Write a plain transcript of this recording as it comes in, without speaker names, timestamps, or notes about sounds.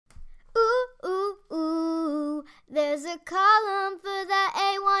There's a column for the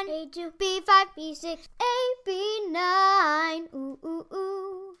A1, A2, B5, B6, A, B9. Ooh, ooh,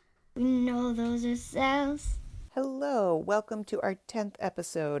 ooh. You know those are cells. Hello, welcome to our 10th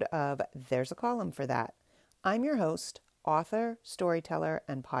episode of There's a Column for That. I'm your host, author, storyteller,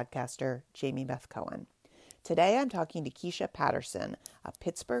 and podcaster, Jamie Beth Cohen. Today I'm talking to Kisha Patterson, a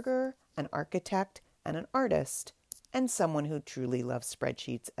Pittsburgher, an architect, and an artist, and someone who truly loves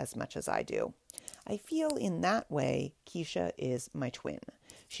spreadsheets as much as I do. I feel in that way, Kisha is my twin.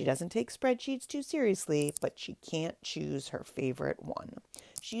 She doesn't take spreadsheets too seriously, but she can't choose her favorite one.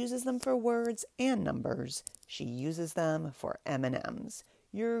 She uses them for words and numbers. She uses them for M&Ms.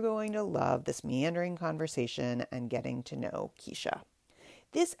 You're going to love this meandering conversation and getting to know Kisha.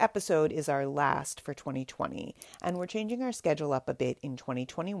 This episode is our last for 2020, and we're changing our schedule up a bit in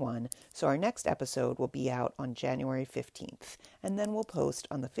 2021, so our next episode will be out on January 15th, and then we'll post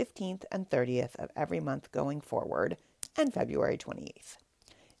on the 15th and 30th of every month going forward, and February 28th.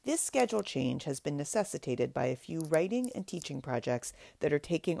 This schedule change has been necessitated by a few writing and teaching projects that are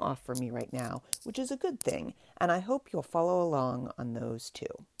taking off for me right now, which is a good thing, and I hope you'll follow along on those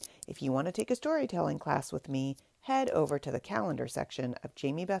too. If you want to take a storytelling class with me, head over to the calendar section of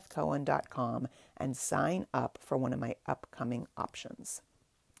jamiebethcohen.com and sign up for one of my upcoming options.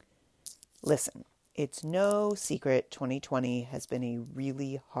 Listen, it's no secret 2020 has been a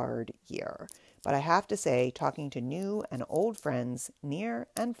really hard year, but I have to say talking to new and old friends near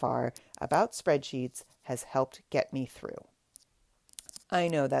and far about spreadsheets has helped get me through. I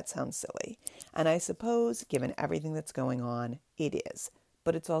know that sounds silly, and I suppose given everything that's going on, it is,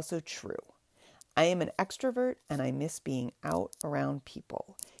 but it's also true. I am an extrovert and I miss being out around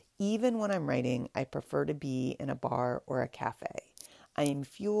people. Even when I'm writing, I prefer to be in a bar or a cafe. I am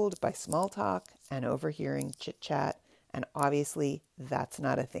fueled by small talk and overhearing chit-chat, and obviously that's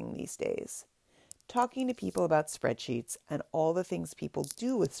not a thing these days. Talking to people about spreadsheets and all the things people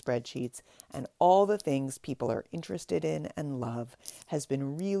do with spreadsheets and all the things people are interested in and love has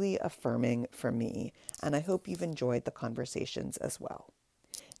been really affirming for me, and I hope you've enjoyed the conversations as well.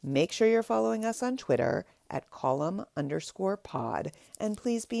 Make sure you're following us on Twitter at column_pod, and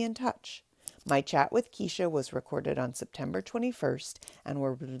please be in touch. My chat with Kisha was recorded on September 21st, and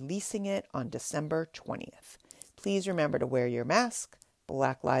we're releasing it on December 20th. Please remember to wear your mask,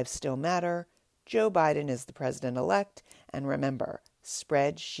 Black Lives Still Matter, Joe Biden is the president-elect, and remember,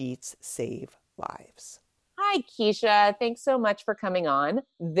 spreadsheets save lives. Hi, Kisha. Thanks so much for coming on.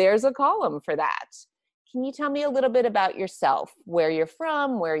 There's a column for that. Can you tell me a little bit about yourself, where you're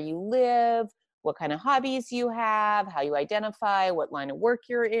from, where you live, what kind of hobbies you have, how you identify, what line of work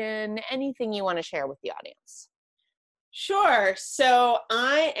you're in, anything you want to share with the audience? Sure. So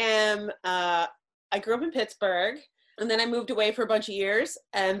I grew up in Pittsburgh, and then I moved away for a bunch of years,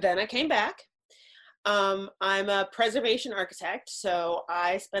 and then I came back. I'm a preservation architect, so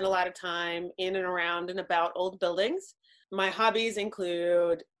I spend a lot of time in and around and about old buildings. My hobbies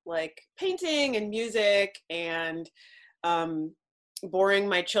include like painting and music and boring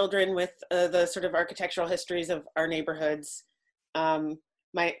my children with the sort of architectural histories of our neighborhoods.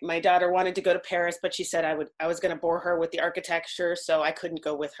 My daughter wanted to go to Paris, but she said I was going to bore her with the architecture, so I couldn't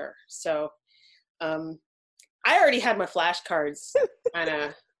go with her. So I already had my flashcards kind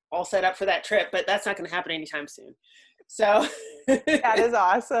of all set up for that trip, but that's not going to happen anytime soon. So that is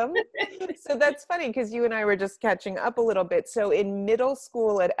awesome. So that's funny because you and I were just catching up a little bit. So in middle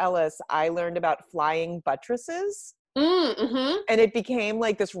school at Ellis, I learned about flying buttresses. Mm-hmm. And it became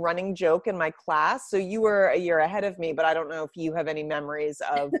like this running joke in my class. So you were a year ahead of me, but I don't know if you have any memories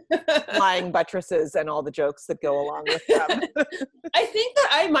of flying buttresses and all the jokes that go along with them. I think that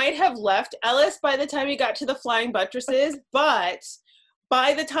I might have left Ellis by the time you got to the flying buttresses, but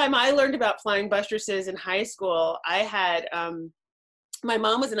by the time I learned about flying buttresses in high school, I had, my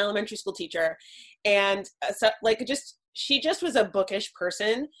mom was an elementary school teacher, and she just was a bookish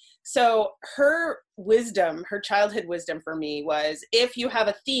person. So her wisdom, her childhood wisdom for me was, if you have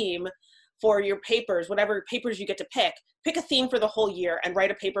a theme for your papers, whatever papers you get to pick a theme for the whole year and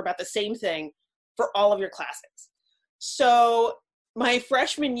write a paper about the same thing for all of your classes. So my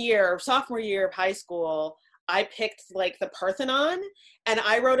sophomore year of high school, I picked like the Parthenon, and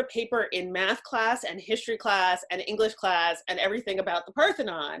I wrote a paper in math class and history class and English class and everything about the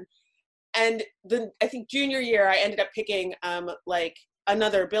Parthenon. And then I think junior year, I ended up picking like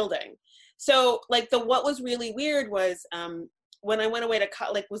another building. So like what was really weird was when I went away to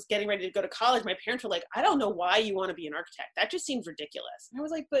was getting ready to go to college, my parents were like, I don't know why you want to be an architect. That just seems ridiculous. And I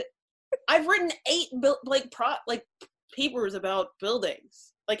was like, but I've written 8 papers about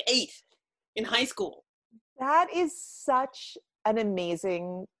buildings, like 8 in high school. That is such an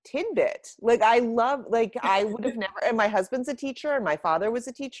amazing tidbit. Like I love, like I would have never, and my husband's a teacher and my father was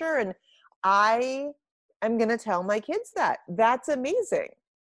a teacher, and I am going to tell my kids that. That's amazing.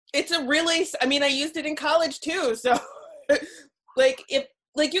 It's a really, I mean, I used it in college too. So like if,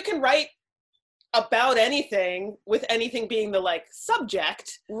 like you can write about anything with anything being the like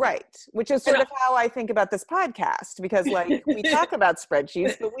subject. Right. Which is sort of how I think about this podcast, because like we talk about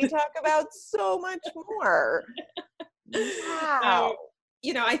spreadsheets, but we talk about so much more. Wow.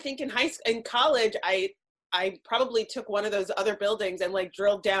 You know, I think in college, I probably took one of those other buildings and like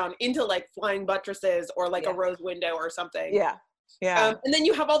drilled down into like flying buttresses or like a rose window or something. Yeah. Yeah. And then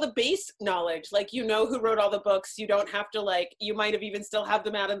you have all the base knowledge, like, you know, who wrote all the books. You don't have to like, you might have even still have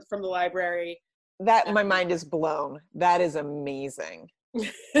them out from the library. That my mind is blown. That is amazing.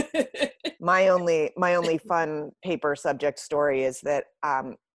 My only fun paper subject story is that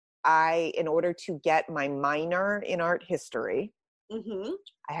in order to get my minor in art history,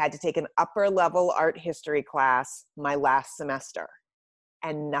 I had to take an upper level art history class my last semester,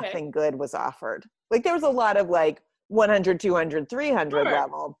 and nothing good was offered. Like there was a lot of like 100, 200, 300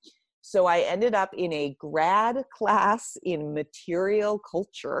 level. So I ended up in a grad class in material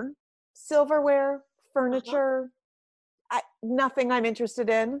culture, silverware, furniture, nothing I'm interested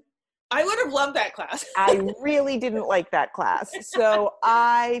in. I would have loved that class. I really didn't like that class. So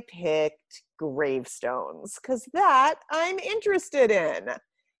I picked gravestones because that I'm interested in.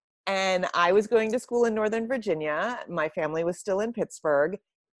 And I was going to school in Northern Virginia. My family was still in Pittsburgh.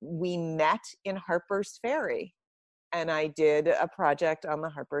 We met in Harper's Ferry, and I did a project on the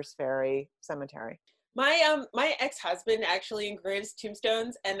Harper's Ferry Cemetery. My ex-husband actually engraves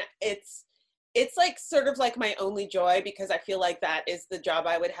tombstones, and it's like sort of like my only joy, because I feel like that is the job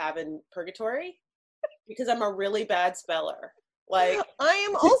I would have in purgatory, because I'm a really bad speller. Like I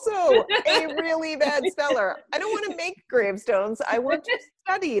am also a really bad speller. I don't want to make gravestones. I want to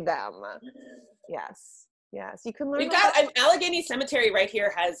study them. Yes. You can learn. We've got Allegheny Cemetery right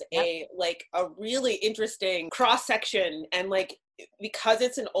here has a really interesting cross section, and like because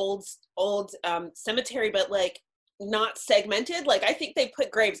it's an old cemetery, but like not segmented. Like I think they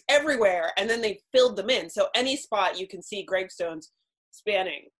put graves everywhere and then they filled them in. So any spot you can see gravestones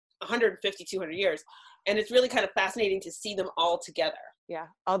spanning 150, 200 years. And it's really kind of fascinating to see them all together. Yeah.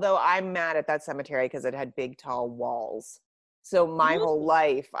 Although I'm mad at that cemetery because it had big, tall walls. So my whole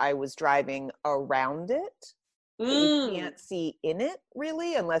life I was driving around it. You can't see in it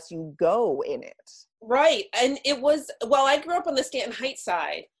really unless you go in it. Right. And it was, well, I grew up on the Stanton Heights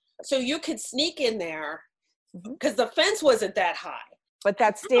side. So you could sneak in there because the fence wasn't that high. But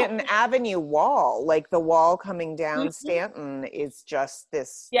that Stanton Avenue wall, like the wall coming down Stanton, is just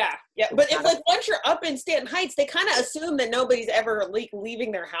this. Yeah. But if like once you're up in Stanton Heights, they kind of assume that nobody's ever like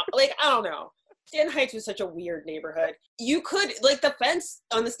leaving their house. Like, I don't know. Stanton Heights was such a weird neighborhood. You could, like the fence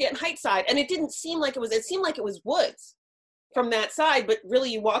on the Stanton Heights side, and it didn't seem like it seemed like it was woods from that side, but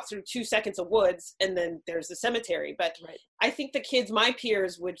really you walk through 2 seconds of woods and then there's the cemetery. But I think the kids, my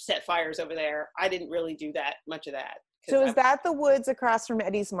peers, would set fires over there. I didn't really do much of that. So is that the woods across from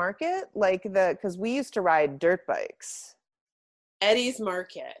Eddie's Market? Like because we used to ride dirt bikes. Eddie's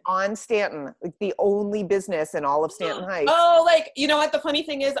Market. On Stanton, like the only business in all of Stanton Heights. Oh, like, you know what? The funny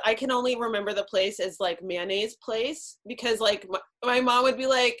thing is I can only remember the place as like mayonnaise place, because like my mom would be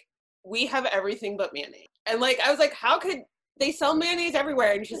like, we have everything but mayonnaise. And like, I was like, how could they sell mayonnaise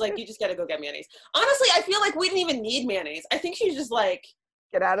everywhere? And she's like, you just got to go get mayonnaise. Honestly, I feel like we didn't even need mayonnaise. I think she's just like,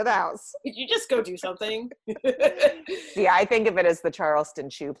 get out of the house. Could you just go do something? Yeah, I think of it as the Charleston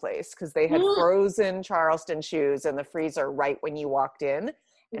shoe place, because they had frozen Charleston shoes in the freezer right when you walked in.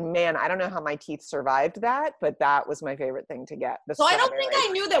 And man, I don't know how my teeth survived that, but that was my favorite thing to get. So I don't think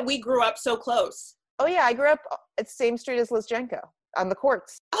I knew that we grew up so close. Oh yeah, I grew up at the same street as Liz Jenko on the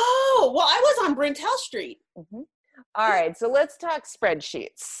courts. Oh, well, I was on Brintel Street. All right, so let's talk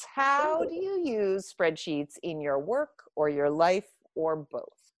spreadsheets. How do you use spreadsheets in your work or your life, or both?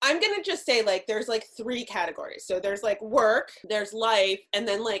 I'm going to just say like there's like 3 categories. So there's like work, there's life, and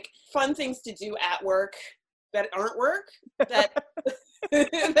then like fun things to do at work that aren't work that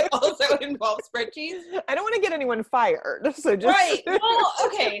that also involve spreadsheets. I don't want to get anyone fired. So just right. Well,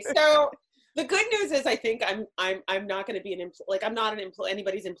 okay. So the good news is I think I'm not going to be I'm not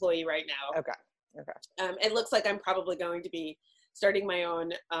anybody's employee right now. Okay. It looks like I'm probably going to be starting my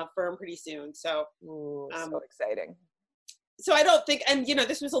own firm pretty soon. So so exciting. So I don't think, and you know,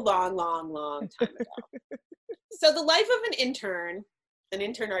 this was a long time ago. So the life of an intern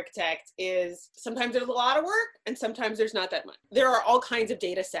architect is sometimes there's a lot of work and sometimes there's not that much. There are all kinds of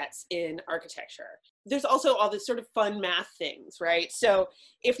data sets in architecture. There's also all this sort of fun math things, right? So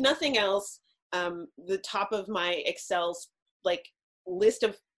if nothing else, the top of my Excel like list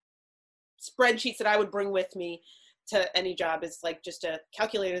of spreadsheets that I would bring with me to any job is like just a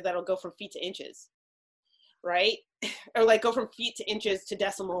calculator that'll go from feet to inches, right? Or like go from feet to inches to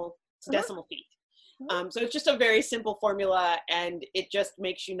decimal feet. So it's just a very simple formula, and it just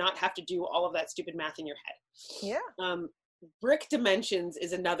makes you not have to do all of that stupid math in your head. Yeah. Brick dimensions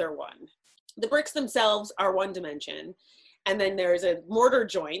is another one. The bricks themselves are one dimension, and then there's a mortar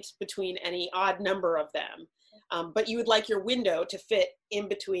joint between any odd number of them. But you would like your window to fit in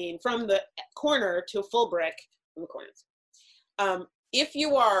between from the corner to a full brick from the corners. If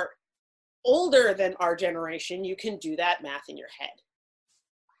you are older than our generation, you can do that math in your head.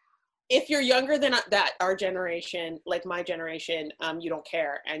 If you're younger than that, our generation, like my generation, you don't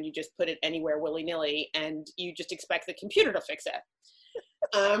care, and you just put it anywhere willy-nilly, and you just expect the computer to fix it.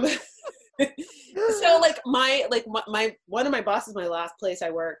 So like my one of my bosses, my last place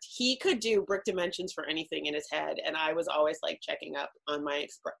I worked, he could do brick dimensions for anything in his head, and I was always like checking up on my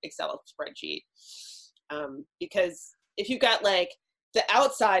Excel spreadsheet, because if you've got like the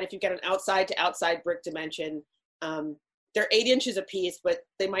outside, if you've got an outside to outside brick dimension, they're 8 inches a piece, but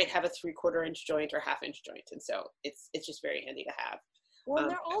they might have a 3/4 inch joint or 1/2 inch joint, and so it's just very handy to have. Well,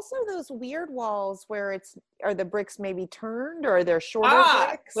 there are also those weird walls where are the bricks maybe turned, or they're shorter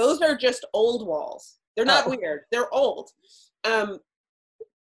bricks? Those are just old walls. They're not weird. They're old.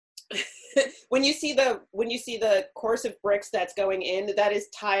 When you see the course of bricks that's going in, that is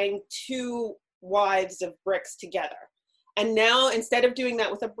tying 2 withes of bricks together. And now, instead of doing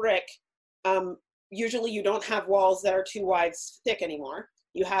that with a brick, usually you don't have walls that are 2 withes thick anymore.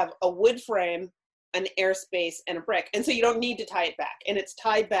 You have a wood frame, an airspace, and a brick. And so you don't need to tie it back. And it's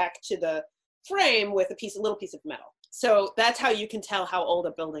tied back to the frame with a little piece of metal. So that's how you can tell how old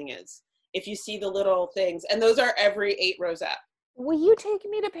a building is. If you see the little things, and those are every 8 rows up. Will you take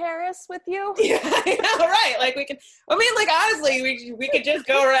me to Paris with you? Yeah, I know, right. Like honestly, we could just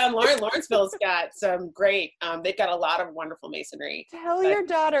go around. Lawrenceville's got some great, they've got a lot of wonderful masonry. Tell your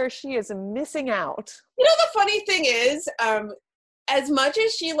daughter she is missing out. You know, the funny thing is, as much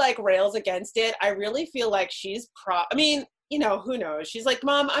as she like rails against it, I really feel like she's you know, who knows? She's like,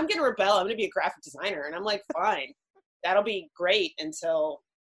 Mom, I'm going to rebel. I'm going to be a graphic designer. And I'm like, fine, that'll be great until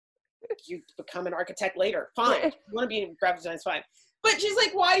you become an architect later. Fine. You want to be a graphic designer, it's fine. But she's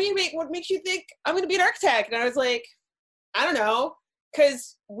like, what makes you think I'm going to be an architect? And I was like, I don't know.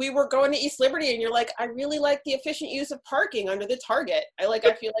 Because we were going to East Liberty, and you're like, I really like the efficient use of parking under the Target. I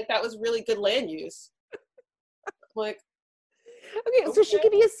feel like that was really good land use. I'm like, okay, so she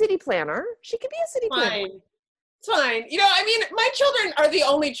could be a city planner. Planner. It's fine. You know, I mean, my children are the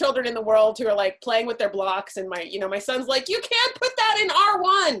only children in the world who are like playing with their blocks, and my son's like, you can't put that in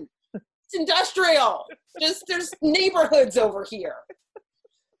R1. It's industrial. There's neighborhoods over here.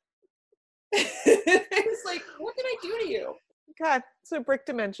 It's like, what did I do to you? Okay, so brick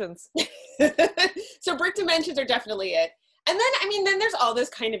dimensions. So brick dimensions are definitely it. And then there's all this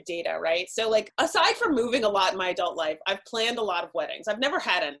kind of data, right? So like, aside from moving a lot in my adult life, I've planned a lot of weddings. I've never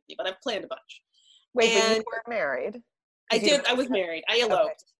had any, but I've planned a bunch. Wait, but you weren't married? I was married. I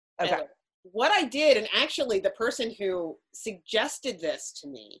eloped. Okay. What I did, and actually the person who suggested this to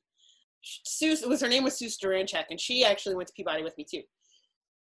me, her name was Sue Storanchek, and she actually went to Peabody with me too.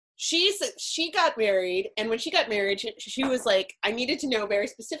 She got married, and when she got married, she was like, I needed to know very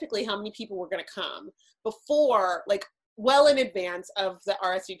specifically how many people were going to come before, like, well in advance of the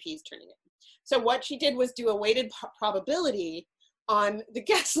RSVPs turning in. So what she did was do a weighted probability on the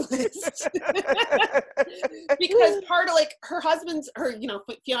guest list. Because part of like her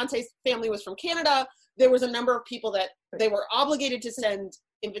fiance's family was from Canada. There was a number of people that they were obligated to send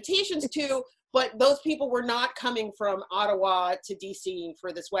invitations to, but those people were not coming from Ottawa to DC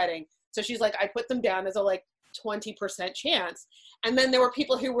for this wedding. So she's like, I put them down as a like 20% chance. And then there were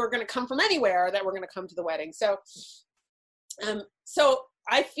people who were going to come from anywhere that were going to come to the wedding. So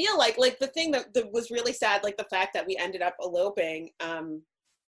I feel like the thing that was really sad, like the fact that we ended up eloping,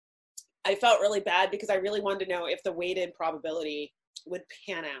 I felt really bad because I really wanted to know if the weighted probability would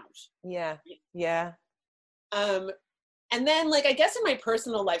pan out. Yeah. Yeah. And then like, I guess in my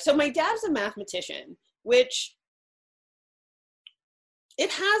personal life, so my dad's a mathematician, which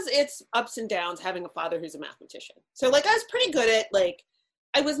it has its ups and downs having a father who's a mathematician. So like, I was pretty good at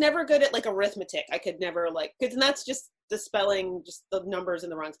I was never good at like arithmetic. I could never because that's just the spelling, just the numbers in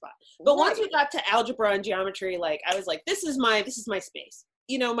the wrong spot. But once we got to algebra and geometry, I was like, this is my space.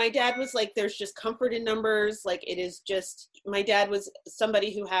 You know, my dad was like, there's just comfort in numbers. Like it is just, my dad was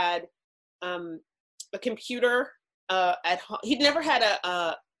somebody who had a computer at home. He'd never had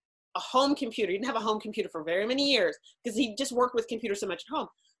a home computer. He didn't have a home computer for very many years because he just worked with computers so much at home.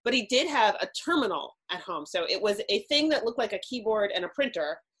 but he did have a terminal at home. So it was a thing that looked like a keyboard and a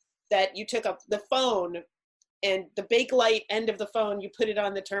printer that you took up the phone, and the bakelite end of the phone, you put it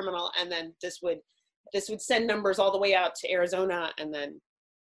on the terminal, and then this would send numbers all the way out to Arizona, and then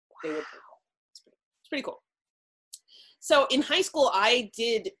they would. It's pretty cool. So in high school, I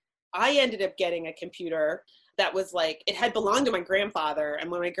ended up getting a computer that was like, it had belonged to my grandfather, and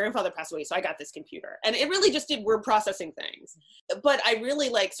when my grandfather passed away, so I got this computer, and it really just did word processing things. But I really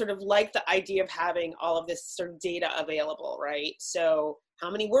like the idea of having all of this sort of data available, right? So how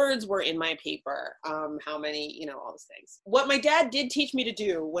many words were in my paper, how many, all those things. What my dad did teach me to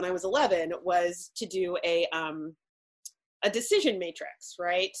do when I was 11 was to do a decision matrix,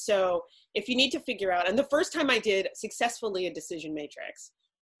 right? So if you need to figure out, and the first time I did successfully a decision matrix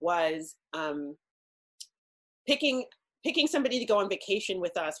was picking somebody to go on vacation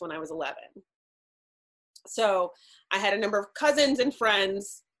with us when I was 11. So I had a number of cousins and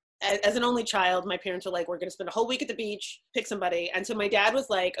friends. As an only child, my parents were like, we're going to spend a whole week at the beach, pick somebody. And so my dad was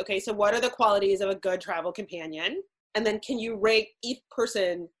like, okay, so what are the qualities of a good travel companion? And then can you rate each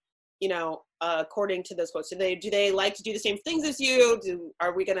person, according to those quotes? Do they like to do the same things as you?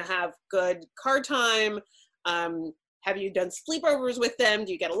 Are we going to have good car time? Have you done sleepovers with them?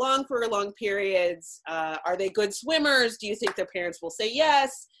 Do you get along for long periods? Are they good swimmers? Do you think their parents will say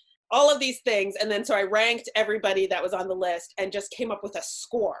yes? All of these things. And then so I ranked everybody that was on the list and just came up with a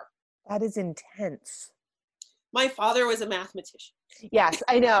score. That is intense. My father was a mathematician. Yes,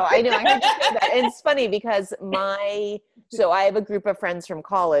 I know. I heard you say that. And it's funny because so I have a group of friends from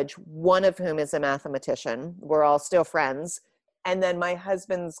college, one of whom is a mathematician. We're all still friends. And then my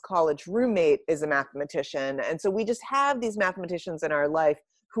husband's college roommate is a mathematician. And so we just have these mathematicians in our life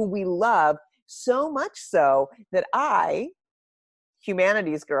who we love, so much so that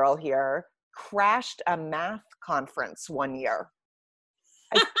humanities girl here, crashed a math conference one year.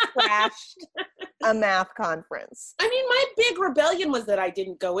 I crashed a math conference. I mean, my big rebellion was that I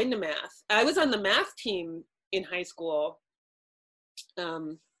didn't go into math. I was on the math team in high school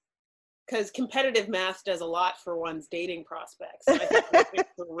because competitive math does a lot for one's dating prospects. I think my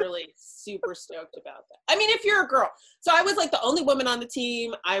parents were really super stoked about that. I mean, if you're a girl. So I was like the only woman on the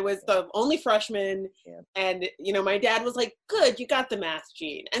team. I was the only freshman. Yeah. And, my dad was like, good, you got the math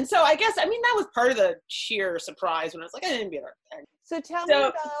gene. And so I guess, that was part of the sheer surprise when I was like, I didn't be there. So tell me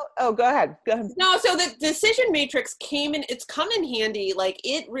about, go ahead. No, so the decision matrix it's come in handy. Like,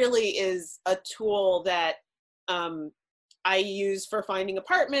 it really is a tool that I use for finding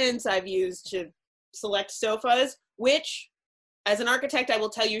apartments. I've used to select sofas, which, as an architect, I will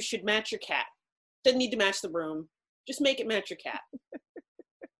tell you, should match your cat. Doesn't need to match the room. Just make it match your cat.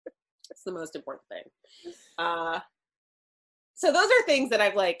 That's the most important thing. So those are things that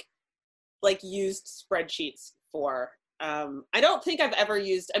I've like used spreadsheets for. I don't think I've ever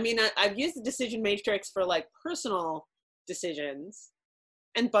used, I've used the decision matrix for like personal decisions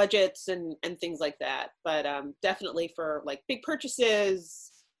and budgets and things like that. But definitely for like big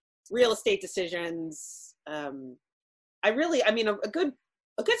purchases, real estate decisions. A good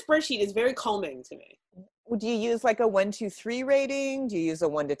spreadsheet is very calming to me. Do you use like a 1, 2, 3 rating? Do you use a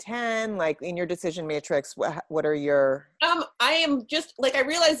 1 to 10? Like in your decision matrix, what are your? I am just like, I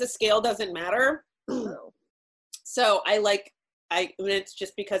realize the scale doesn't matter. So it's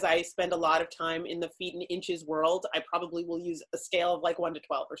just because I spend a lot of time in the feet and inches world, I probably will use a scale of like 1 to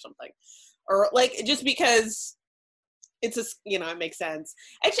 12 or something. Or like, just because it's it makes sense.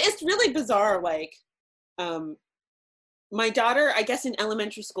 Actually, it's really bizarre. Like, my daughter, I guess in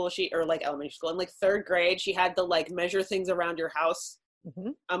elementary school, in like 3rd grade, she had to like measure things around your house,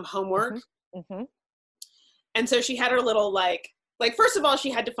 homework. Mm-hmm. And so she had her little like first of all, she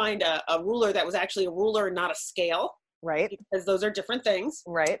had to find a ruler that was actually a ruler and not a scale. Right. Because those are different things.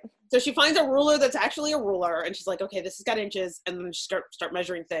 Right. So she finds a ruler that's actually a ruler, and she's like, okay, this has got inches, and then she start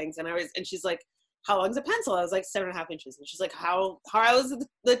measuring things. And she's like, how long's a pencil? I was like 7.5 inches. And she's like, how is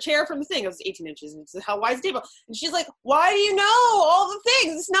the chair from the thing? It was 18 inches. And she's like, how wide is the table? And she's like, why do you know all the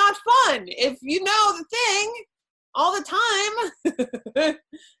things? It's not fun if you know the thing all the time. And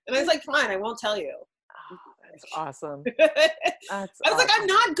I was like, fine, I won't tell you. Oh, that's awesome. I was like, I'm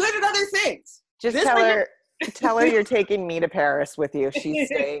not good at other things. Just tell her you're taking me to Paris with you. She's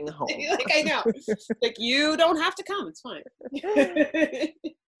staying home. Like, I know. Like, you don't have to come. It's fine.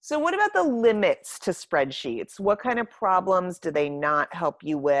 So what about the limits to spreadsheets? What kind of problems do they not help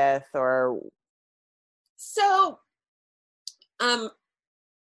you with? Or we'll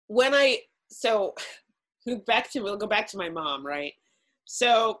go back to my mom, right?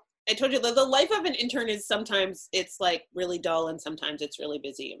 So I told you that the life of an intern is sometimes it's like really dull and sometimes it's really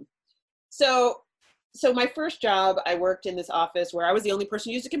busy. So so my first job, I worked in this office where I was the only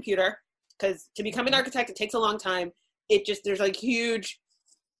person who used a computer, because to become an architect, it takes a long time. There's like huge,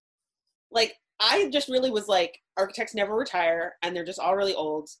 like, I just really was like, architects never retire and they're just all really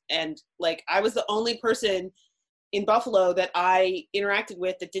old. And like, I was the only person in Buffalo that I interacted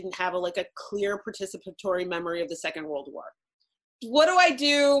with that didn't have a clear participatory memory of the Second World War. What do I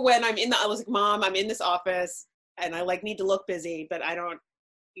do when I was like, Mom, I'm in this office and I need to look busy, but I don't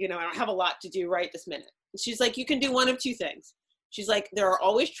have a lot to do right this minute. She's like, you can do one of two things. She's like, there are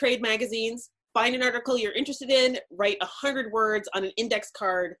always trade magazines. Find an article you're interested in, write 100 words on an index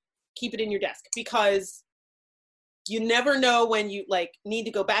card, keep it in your desk, because you never know when you need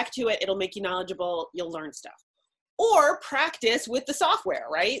to go back to it. It'll make you knowledgeable. You'll learn stuff. Or practice with the software,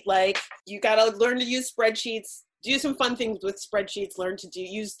 right? Like, you got to learn to use spreadsheets, do some fun things with spreadsheets, learn to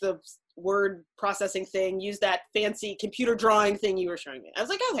use the word processing thing, use that fancy computer drawing thing you were showing me. I was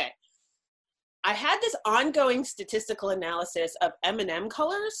like, okay. I had this ongoing statistical analysis of M&M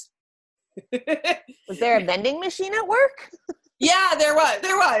colors. Was there a vending machine at work? Yeah, there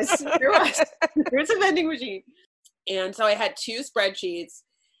was a vending machine. And so I had two spreadsheets,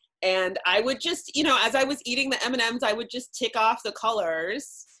 and I would just, as I was eating the M&Ms, I would just tick off the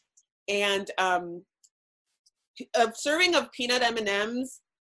colors. And a serving of peanut M&Ms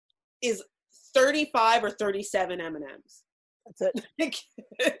is 35 or 37 M&Ms. That's it.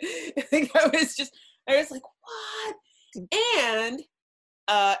 I was like, what? And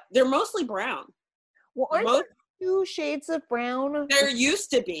they're mostly brown. Well, aren't there 2 shades of brown? There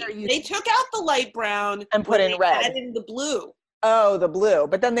used to be. They took out the light brown and put in red. Added in the blue. Oh, the blue.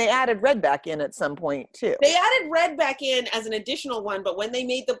 But then they added red back in at some point too. They added red back in as an additional one, but when they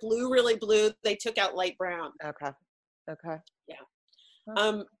made the blue really blue, they took out light brown. Okay. Yeah.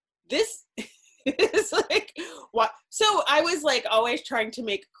 This is like what? So I was always trying to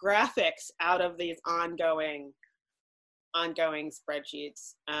make graphics out of these ongoing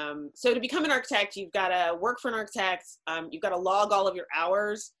spreadsheets. So to become an architect, you've got to work for an architect. You've got to log all of your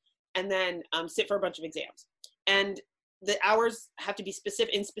hours, and then sit for a bunch of exams. And the hours have to be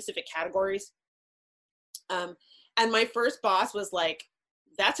in specific categories. And my first boss was like,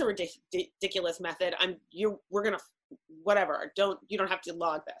 "That's a ridiculous method. We're gonna whatever. You don't have to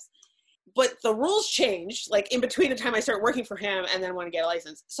log this." But the rules changed in between the time I started working for him and then want to get a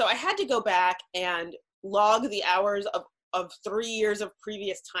license. So I had to go back and log the hours of 3 years of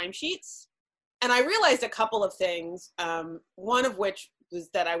previous timesheets. And I realized a couple of things. One of which was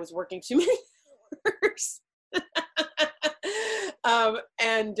that I was working too many hours.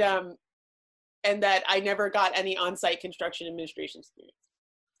 And that I never got any on-site construction administration experience.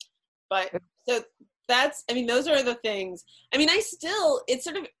 But so those are the things.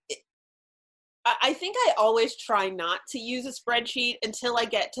 I think I always try not to use a spreadsheet until I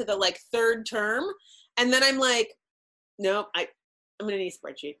get to the third term. And then I'm like, no, I'm going to need a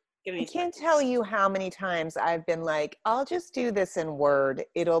spreadsheet. I can't tell you how many times I've been like, I'll just do this in Word.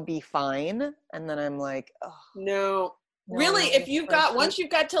 It'll be fine. And then I'm like, oh. No. Really, once you've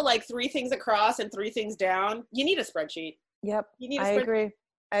got to 3 things across and 3 things down, you need a spreadsheet. Yep. You need a spreadsheet.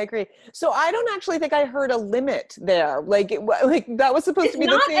 I agree. So I don't actually think I heard a limit there. That was supposed to be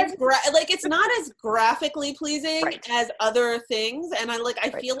the thing. It's not as graphically pleasing as other things. And I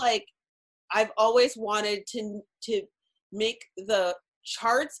feel like I've always wanted to make the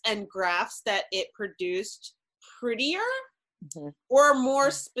charts and graphs that it produced prettier or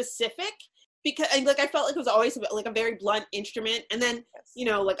more specific, because I felt like it was always a very blunt instrument. And then,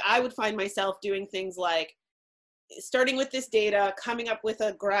 I would find myself doing things like starting with this data, coming up with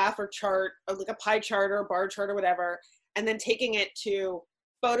a graph or chart, or a pie chart or a bar chart or whatever, and then taking it to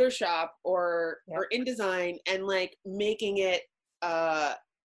Photoshop or InDesign and making it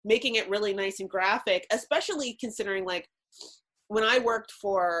really nice and graphic, especially considering when I worked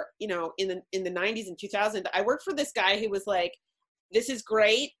for, in the 90s and 2000s, I worked for this guy who was like, this is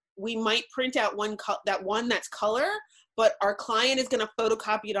great. We might print out one that's color, but our client is going to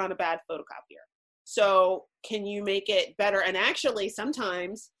photocopy it on a bad photocopier. So can you make it better? And actually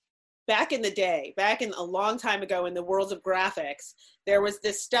sometimes back in a long time ago in the world of graphics, there was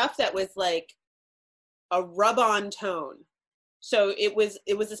this stuff that was a rub-on tone. So it was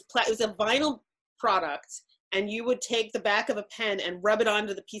a vinyl product, and you would take the back of a pen and rub it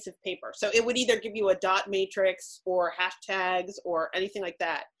onto the piece of paper. So it would either give you a dot matrix or hashtags or anything like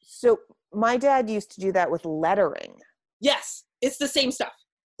that. So my dad used to do that with lettering. Yes, it's the same stuff.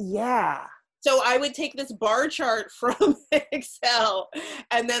 Yeah. So I would take this bar chart from Excel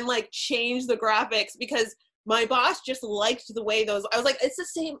and then change the graphics, because my boss just liked the way those, I was like, it's the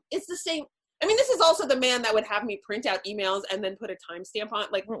same. I mean, this is also the man that would have me print out emails and then put a timestamp on,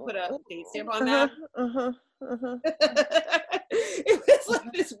 like put a date stamp on them. It was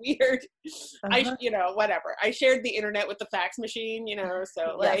like this weird, whatever. I shared the internet with the fax machine,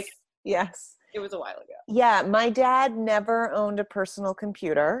 so like, yes. It was a while ago. Yeah, my dad never owned a personal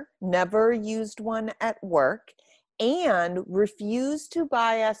computer, never used one at work, and refused to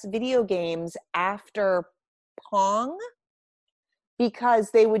buy us video games after Pong because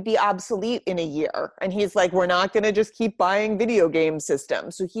they would be obsolete in a year. And he's like, we're not going to just keep buying video game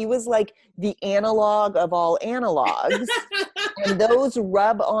systems. So he was like the analog of all analogs. And those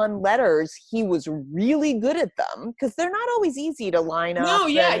rub-on letters, he was really good at them because they're not always easy to line up. No,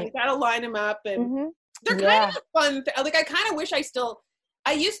 yeah, you got to line them up. And they're kind of fun. Like, I kind of wish I'm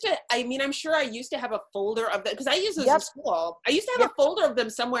sure I used to have a folder of them because I use those in school. I used to have a folder of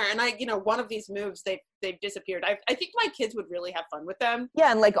them somewhere, and one of these moves, they've disappeared. I think my kids would really have fun with them. Yeah,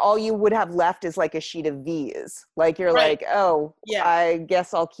 and like all you would have left is like a sheet of V's. Like you're like, oh, yeah, I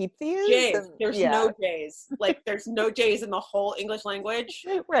guess I'll keep these. J's. There's no J's. Like there's no J's in the whole English language.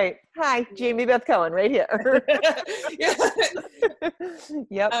 Right. Hi, Jamie Beth Cohen, right here.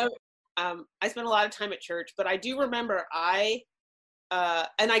 Yep. I spent a lot of time at church, but I do remember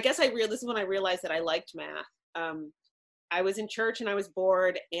and I guess this is when I realized that I liked math. I was in church and I was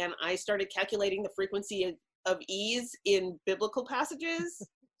bored, and I started calculating the frequency of E's in biblical passages.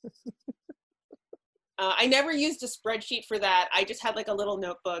 I never used a spreadsheet for that. I just had like a little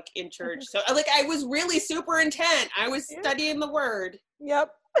notebook in church. So like I was really super intent. I was studying the word.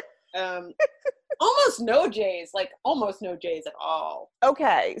 Yep. Almost no J's at all.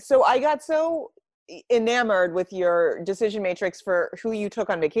 Okay. So I got so enamored with your decision matrix for who you took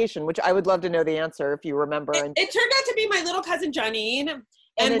on vacation, which I would love to know the answer if you remember. It turned out to be my little cousin Janine,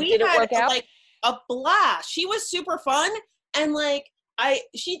 and we had like a blast. She was super fun, and like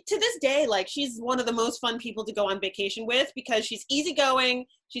she to this day, like she's one of the most fun people to go on vacation with because she's easygoing,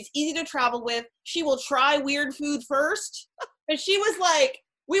 she's easy to travel with. She will try weird food first, and she was like,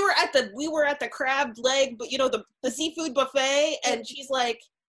 we were at the crab leg, but the seafood buffet, and she's like,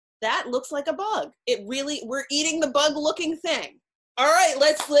 that looks like a bug. We're eating the bug looking thing. All right,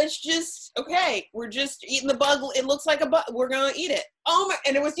 let's just, we're just eating the bug. It looks like a bug. We're going to eat it. Oh my,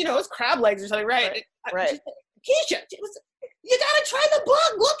 and it was, it was crab legs or something, right? Right. Kisha, you got to try the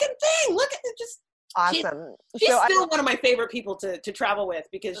bug looking thing. Look at it. Just awesome. She's still one of my favorite people to travel with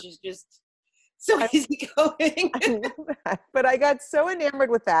because she's just so easygoing. I love that. But I got so enamored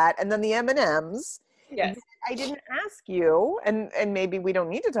with that. And then the M&Ms. Yes. I didn't ask you, and maybe we don't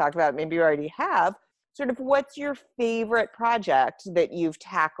need to talk about it, maybe you already have, sort of what's your favorite project that you've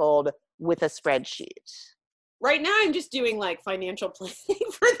tackled with a spreadsheet? Right now I'm just doing like financial planning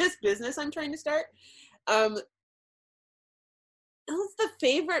for this business I'm trying to start. It's the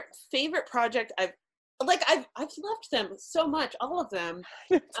favorite project I've loved them so much, all of them.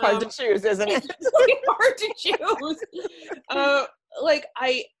 It's hard to choose, isn't it? It's really hard to choose.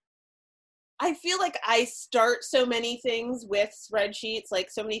 I feel like I start so many things with spreadsheets, like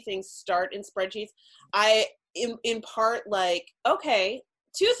so many things start in spreadsheets. In part, like,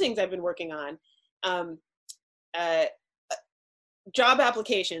 two things I've been working on. Job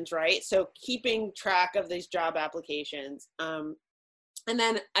applications, right? So keeping track of these job applications. And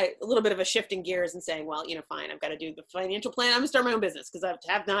then a little bit of a shift in gears and saying, well, fine, I've got to do the financial plan. I'm gonna start my own business because I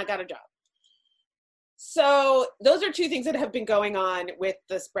have not got a job. So those are two things that have been going on with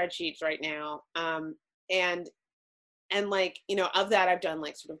the spreadsheets right now. And like, of that, I've done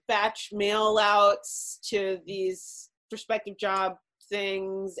like sort of batch mail outs to these prospective job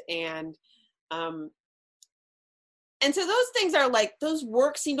things. And so those things are like, those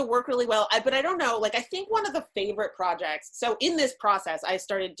seem to work really well. But I don't know, like, I think one of the favorite projects. So in this process, I've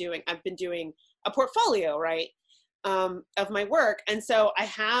been doing a portfolio, right? Of my work. And so I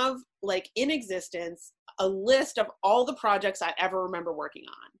have like in existence a list of all the projects I ever remember working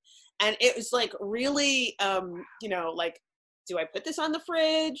on. And it was like really, like, do I put this on the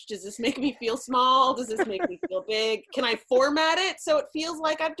fridge? Does this make me feel small? Does this make me feel big? Can I format it so it feels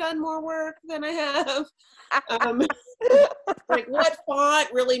like I've done more work than I have? Like what font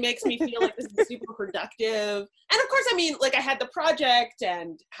really makes me feel like this is super productive? And of course, I mean, like I had the project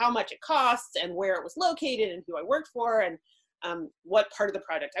and how much it costs and where it was located and who I worked for and what part of the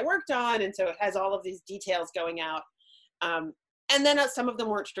project I worked on. And so it has all of these details going out. And then some of them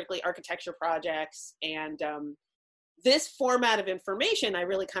weren't strictly architecture projects. And this format of information, I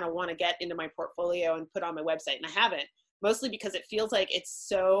really kind of want to get into my portfolio and put on my website. And I haven't, mostly because it feels like it's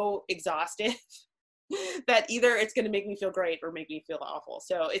so exhaustive that either it's going to make me feel great or make me feel awful.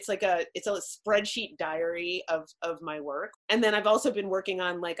 So it's like a spreadsheet diary of my work. And then I've also been working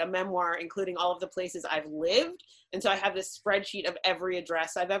on like a memoir, including all of the places I've lived. And so I have this spreadsheet of every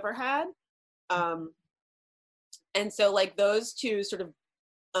address I've ever had. And so like those two sort of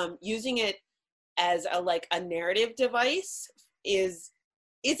using it as a narrative device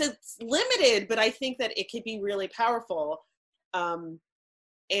it's limited, but I think that it could be really powerful.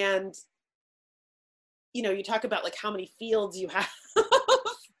 And you talk about like how many fields you have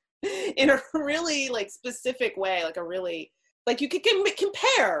in a really like specific way, like a really like you could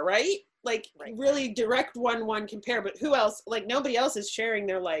compare, right? Like really direct one compare, but who else? Like nobody else is sharing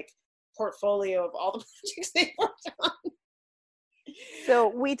their like portfolio of all the projects they worked on. So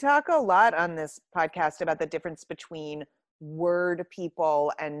we talk a lot on this podcast about the difference between word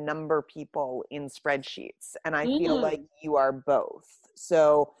people and number people in spreadsheets. And I feel like you are both.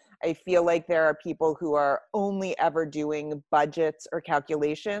 So I feel like there are people who are only ever doing budgets or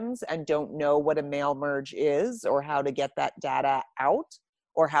calculations and don't know what a mail merge is or how to get that data out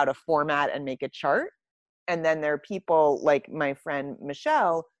or how to format and make a chart. And then there are people like my friend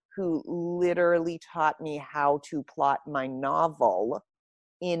Michelle who literally taught me how to plot my novel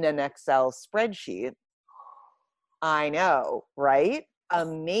in an Excel spreadsheet. I know, right?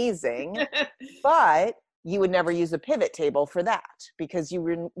 Amazing. But you would never use a pivot table for that because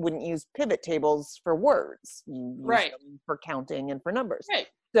you wouldn't use pivot tables for words. You use them for counting and for numbers. Right.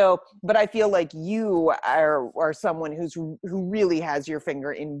 So, but I feel like you are someone who really has your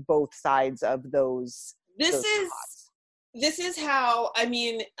finger in both sides of those. This is how, I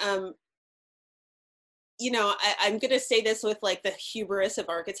mean, I'm going to say this with like the hubris of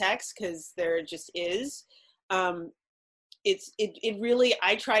architects because there just is. It really,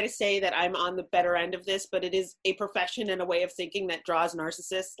 I try to say that I'm on the better end of this, but it is a profession and a way of thinking that draws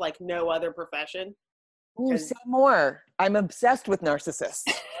narcissists like no other profession. Ooh, say more. I'm obsessed with narcissists.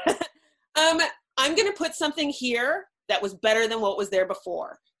 I'm going to put something here that was better than what was there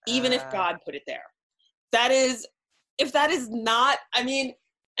before, even if God put it there. If that is not, I mean,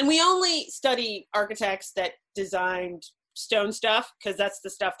 and we only study architects that designed stone stuff because that's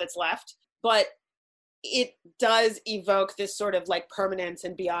the stuff that's left, but it does evoke this sort of like permanence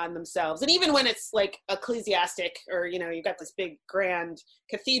and beyond themselves. And even when it's like ecclesiastic or, you've got this big grand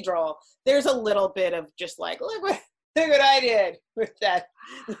cathedral, there's a little bit of just like, look what I did with that.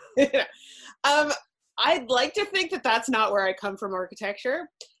 I'd like to think that that's not where I come from architecture,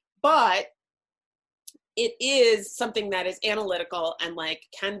 but it is something that is analytical and like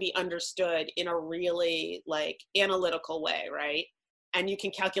can be understood in a really like analytical way, right? And you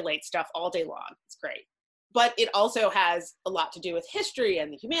can calculate stuff all day long. It's great. But it also has a lot to do with history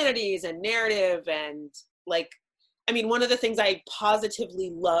and the humanities and narrative and like, I mean, one of the things I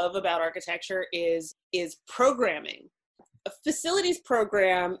positively love about architecture is programming. A facilities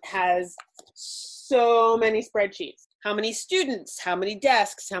program has so many spreadsheets. How many students, how many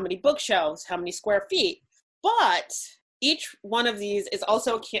desks, how many bookshelves, how many square feet. But each one of these is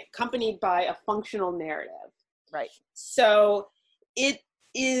also accompanied by a functional narrative. Right. So it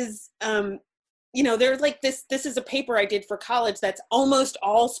is, there's like this is a paper I did for college that's almost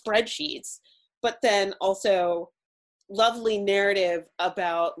all spreadsheets, but then also lovely narrative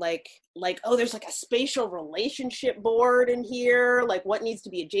about like, oh, there's like a spatial relationship board in here, like what needs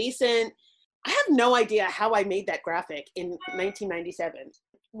to be adjacent. I have no idea how I made that graphic in 1997.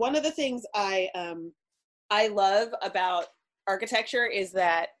 One of the things I love about architecture is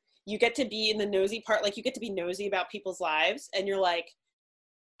that you get to be in the nosy part, like you get to be nosy about people's lives, and you're like,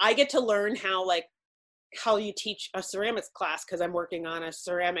 I get to learn how you teach a ceramics class because I'm working on a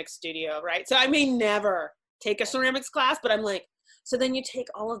ceramics studio, right? So I may never take a ceramics class, but I'm like, so then you take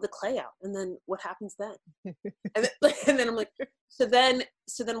all of the clay out, and then what happens then? and then I'm like, so then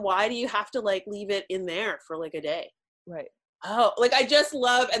why do you have to like leave it in there for like a day? Right. Oh, like I just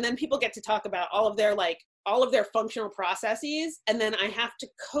love, and then people get to talk about all of their functional processes, and then I have to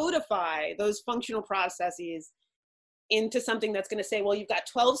codify those functional processes into something that's going to say, well, you've got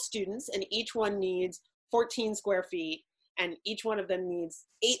 12 students, and each one needs 14 square feet, and each one of them needs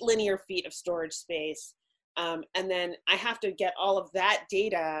 8 linear feet of storage space. And then I have to get all of that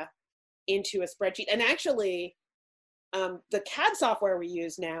data into a spreadsheet. And actually, the CAD software we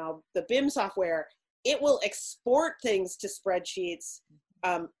use now, the BIM software, it will export things to spreadsheets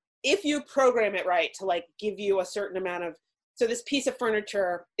if you program it right to like give you a certain amount of, so this piece of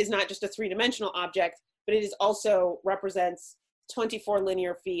furniture is not just a 3-dimensional object, but it is also represents 24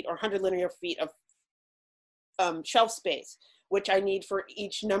 linear feet or 100 linear feet of shelf space, which I need for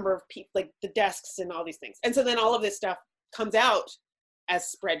each number of people, like the desks and all these things. And so then all of this stuff comes out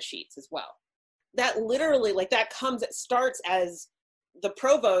as spreadsheets as well. that literally, like, that it starts as the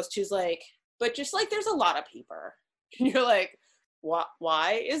provost who's like, but just like, there's a lot of paper. And you're like,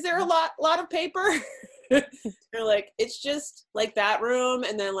 why is there a lot of paper? You're like, it's just like that room,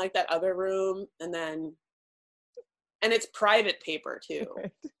 and then like that other room, and it's private paper too.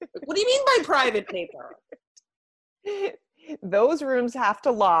 Like, what do you mean by private paper? Those rooms have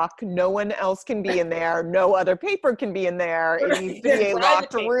to lock. No one else can be in there. No other paper can be in there. It needs to be a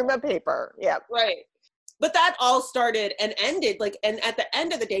locked room of paper. Yeah. Right. But that all started and ended and at the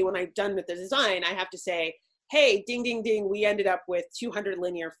end of the day, when I'm done with the design, I have to say, hey, ding, ding, ding, we ended up with 200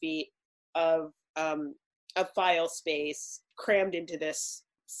 linear feet of file space crammed into this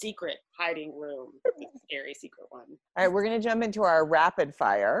secret hiding room, the scary secret one. All right, we're going to jump into our rapid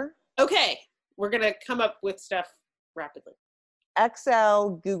fire. Okay, we're going to come up with stuff rapidly.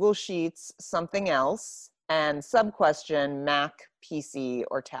 Excel, Google Sheets, something else, and sub-question, Mac, PC,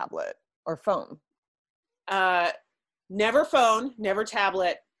 or tablet, or phone. Never phone, never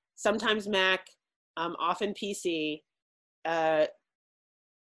tablet, sometimes Mac, often PC.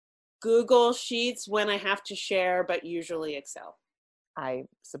 Google Sheets when I have to share, but usually Excel. I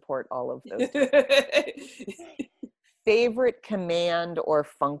support all of those. Favorite command or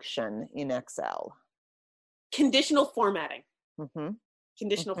function in Excel? Conditional formatting. Mm-hmm.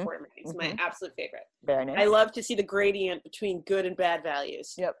 Conditional formatting is my absolute favorite. Very nice. I love to see the gradient between good and bad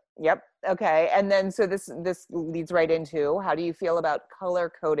values. Yep. Okay. And then, so this leads right into, how do you feel about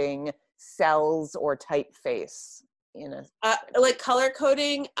color coding cells or typeface in a like color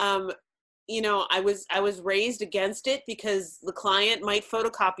coding? You know, I was raised against it because the client might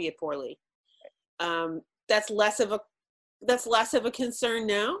photocopy it poorly. That's less of a concern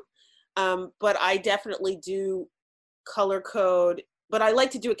now. But I definitely do color code, but I like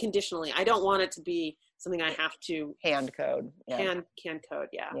to do it conditionally. I don't want it to be something I have to hand code. Hand code.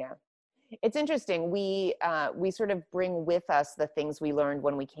 Yeah. It's interesting. We sort of bring with us the things we learned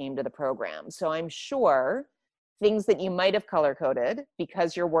when we came to the program. So I'm sure things that you might have color coded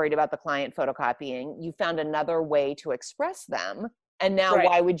because you're worried about the client photocopying, you found another way to express them. And now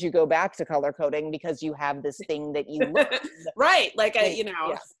why would you go back to color coding? Because you have this thing that you learned. Right. Like,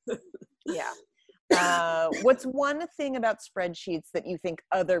 what's one thing about spreadsheets that you think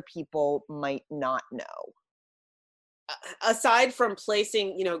other people might not know? Aside from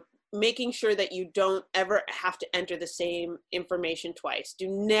placing, making sure that you don't ever have to enter the same information twice. Do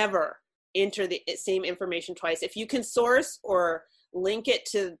never enter the same information twice. If you can source or link it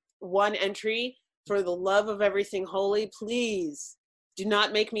to one entry, for the love of everything holy, please do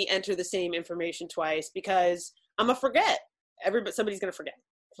not make me enter the same information twice, because I'm gonna forget. Somebody's gonna forget.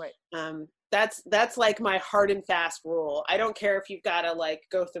 Right. That's like my hard and fast rule. I don't care if you've got to like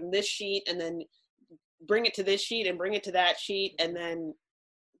go from this sheet and then bring it to this sheet and bring it to that sheet and then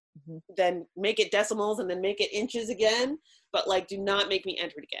make it decimals and then make it inches again. But like, do not make me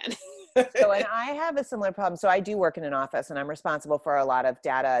enter it again. So, and I have a similar problem. So I do work in an office and I'm responsible for a lot of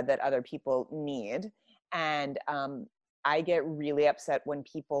data that other people need. And I get really upset when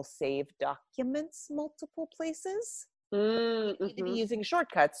people save documents multiple places. You need to be using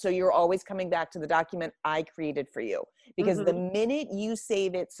shortcuts. So you're always coming back to the document I created for you. Because the minute you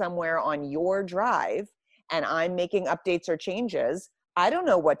save it somewhere on your drive and I'm making updates or changes, I don't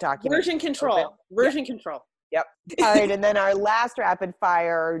know what document. Version control. Yep. All right. And then our last rapid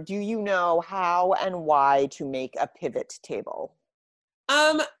fire. Do you know how and why to make a pivot table?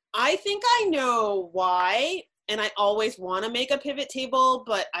 I think I know why. And I always want to make a pivot table,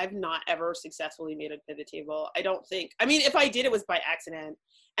 but I've not ever successfully made a pivot table. I don't think. I mean, if I did, it was by accident.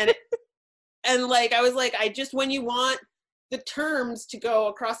 And and like, I was like, when you want the terms to go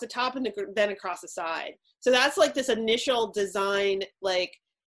across the top and then across the side. So that's like this initial design, like,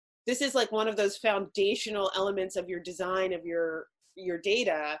 this is like one of those foundational elements of your design of your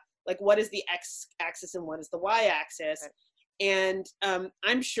data. Like, what is the X axis and what is the Y axis? Right. And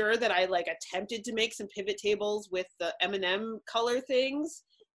I'm sure that I like attempted to make some pivot tables with the M&M color things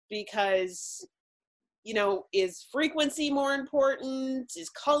because, is frequency more important? Is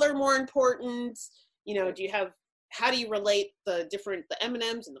color more important? How do you relate the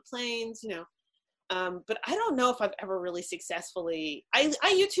M&Ms and the planes, but I don't know if I've ever really successfully, I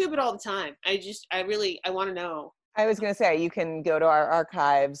YouTube it all the time. I want to know. I was going to say, you can go to our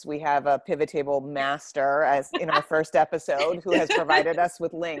archives. We have a pivot table master, as in our first episode, who has provided us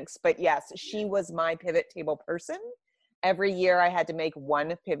with links. But yes, she was my pivot table person. Every year I had to make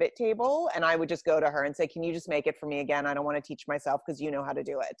one pivot table and I would just go to her and say, can you just make it for me again? I don't want to teach myself because you know how to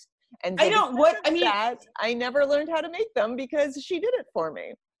do it. And so I never learned how to make them because she did it for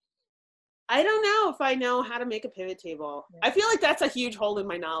me. I don't know if I know how to make a pivot table. Yeah. I feel like that's a huge hole in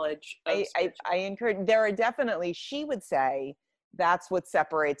my knowledge. I encourage, there are definitely, she would say, that's what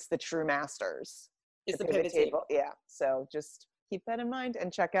separates the true masters. Is the pivot table. Yeah. So just keep that in mind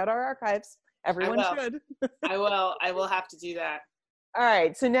and check out our archives. Everyone should. I will have to do that. All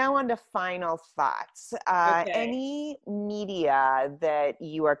right. So now on to final thoughts. Okay. Any media that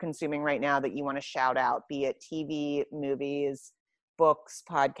you are consuming right now that you want to shout out, be it TV, movies, books,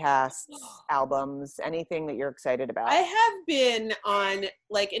 podcasts, albums, anything that you're excited about? I have been on,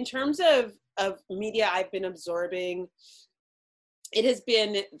 like, in terms of media I've been absorbing, it has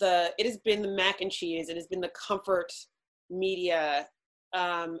been the mac and cheese. It has been the comfort media.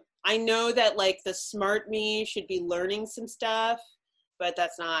 I know that, like, the smart me should be learning some stuff, but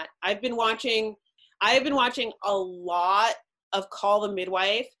that's not. I have been watching a lot of Call the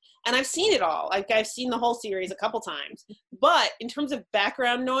Midwife, and I've seen it all. Like, I've seen the whole series a couple times. But in terms of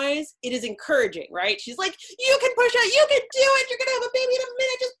background noise, it is encouraging, right? She's like, you can push it, you can do it, you're gonna have a baby in a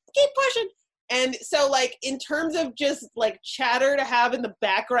minute, just keep pushing. And so, like, in terms of just, like, chatter to have in the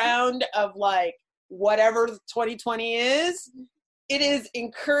background of, like, whatever 2020 is, it is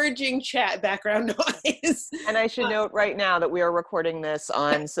encouraging chat background noise. And I should note right now that we are recording this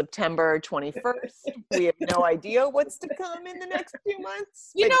on September 21st. We have no idea what's to come in the next few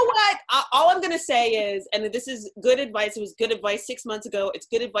months. You know what? All I'm going to say is, and this is good advice. It was good advice 6 months ago. It's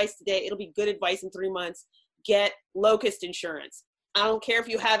good advice today. It'll be good advice in 3 months. Get locust insurance. I don't care if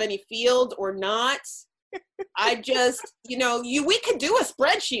you have any field or not. I just, we could do a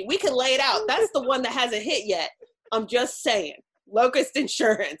spreadsheet. We could lay it out. That's the one that hasn't hit yet. I'm just saying. Locust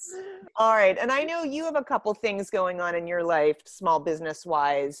insurance. All right. And I know you have a couple things going on in your life, small business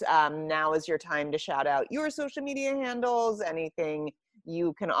wise. Now is your time to shout out your social media handles, anything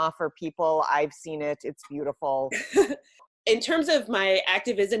you can offer people. I've seen it. It's beautiful. In terms of my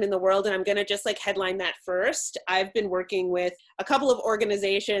activism in the world, and I'm going to just like headline that first, I've been working with a couple of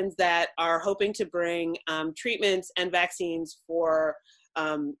organizations that are hoping to bring treatments and vaccines for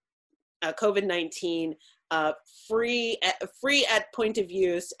COVID-19 free at point of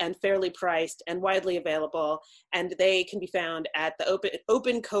use and fairly priced and widely available. And they can be found at the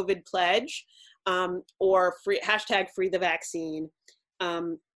Open COVID Pledge or #free the vaccine.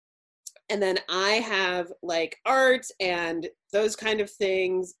 And then I have like art and those kind of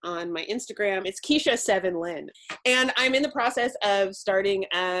things on my Instagram. It's Kisha 7 Lynn. And I'm in the process of starting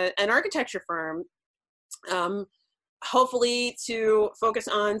an architecture firm, hopefully to focus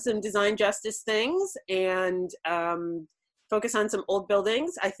on some design justice things and focus on some old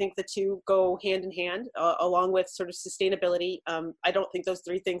buildings. I think the two go hand in hand along with sort of sustainability. I don't think those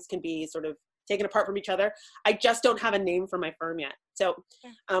three things can be sort of taken apart from each other. I just don't have a name for my firm yet. So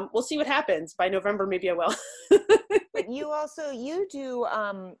we'll see what happens. By November, maybe I will. But you do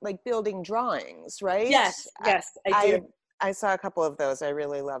like building drawings, right? Yes, I do. I saw a couple of those. I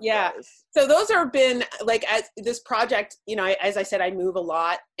really love those. So those have been like, as this project, as I said, I move a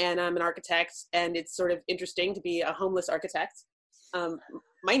lot and I'm an architect and it's sort of interesting to be a homeless architect.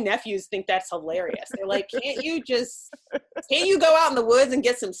 My nephews think that's hilarious. They're like, can't you go out in the woods and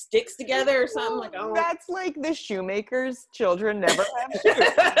get some sticks together or something? Like, oh, that's like the shoemaker's children never have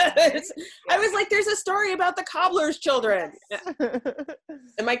shoes. I was like, there's a story about the cobbler's children.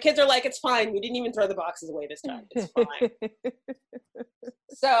 And my kids are like, it's fine. We didn't even throw the boxes away this time. It's fine.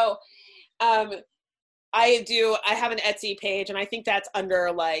 So I have an Etsy page and I think that's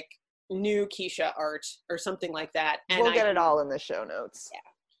under like New Kisha Art or something like that. And we'll get it all in the show notes. Yeah.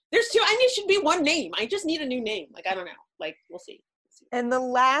 There's two. It should be one name. I just need a new name. Like, I don't know. Like, we'll see. And the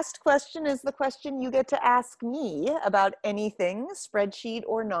last question is the question you get to ask me about anything spreadsheet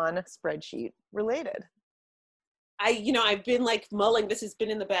or non-spreadsheet related. I've been like mulling. This has been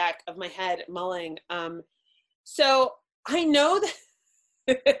in the back of my head mulling. So I know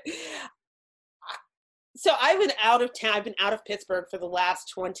that. So I've been out of town. I've been out of Pittsburgh for the last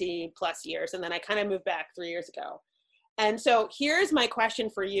 20 plus years. And then I kind of moved back 3 years ago. And so here's my question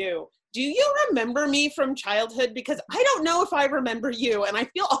for you. Do you remember me from childhood? Because I don't know if I remember you and I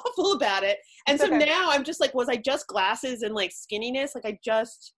feel awful about it. And so now I'm just like, was I just glasses and like skinniness? Like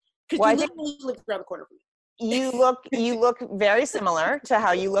because you literally lived around the corner from me. You look very similar to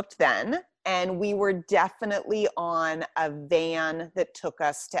how you looked then. And we were definitely on a van that took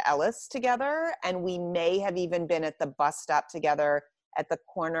us to Ellis together. And we may have even been at the bus stop together at the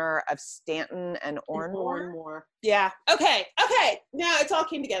corner of Stanton and Oranmore. Yeah. Okay. Now it's all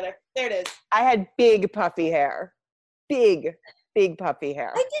came together. There it is. I had big puffy hair. Big puffy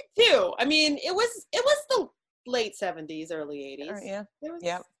hair. I did too. I mean, it was the late 70s, early 80s.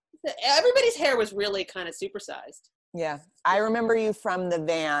 Yeah. Everybody's hair was really kind of supersized. Yeah. I remember you from the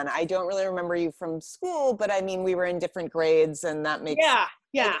van. I don't really remember you from school, but I mean, we were in different grades and that makes sense, I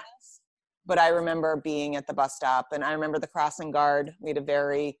Yeah. guess. But I remember being at the bus stop, and I remember the crossing guard. We had a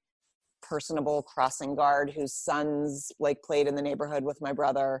very personable crossing guard whose sons like played in the neighborhood with my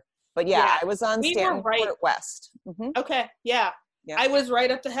brother. But yeah, Yeah. I was on We Stanton were right. Court West. Okay. Yeah. Yep. I was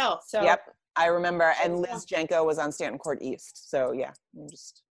right up the hill. So. Yep. I remember. And Liz Jenko was on Stanton Court East. So yeah, I'm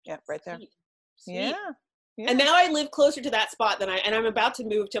just, right there. Sweet. Yeah. And now I live closer to that spot and I'm about to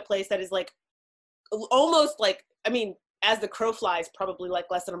move to a place that is like almost like, I mean, as the crow flies, probably like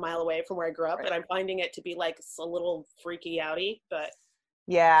less than a mile away from where I grew up. Right. And I'm finding it to be like a little freaky outy, but.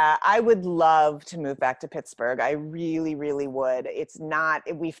 Yeah, I would love to move back to Pittsburgh. I really, really would. It's not,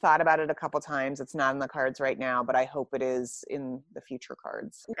 we've thought about it a couple times. It's not in the cards right now, but I hope it is in the future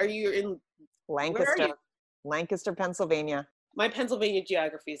cards. Are you in Lancaster? Where are you? Lancaster, Pennsylvania. My Pennsylvania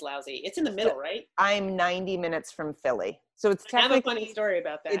geography is lousy. It's in the middle, right? I'm 90 minutes from Philly. So it's technically, I have a funny story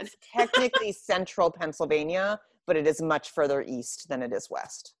about that. It's technically central Pennsylvania, but it is much further east than it is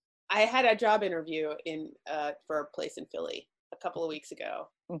west. I had a job interview for a place in Philly a couple of weeks ago.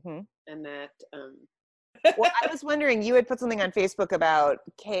 Mm-hmm. And that... Well, I was wondering, you had put something on Facebook about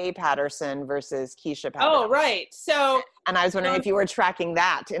Kay Patterson versus Kisha Patterson. Oh, right. So... And I was wondering if you were tracking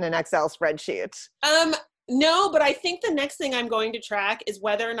that in an Excel spreadsheet. No, but I think the next thing I'm going to track is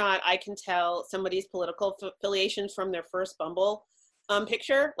whether or not I can tell somebody's political affiliations from their first Bumble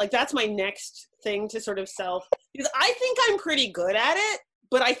picture. Like, that's my next thing to sort of because I think I'm pretty good at it,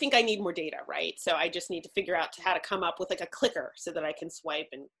 but I think I need more data, right? So I just need to figure out how to come up with like a clicker so that I can swipe.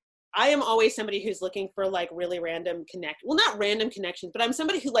 And I am always somebody who's looking for like really random not random connections, but I'm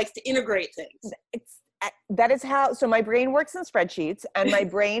somebody who likes to integrate things. That is how, so my brain works in spreadsheets, and my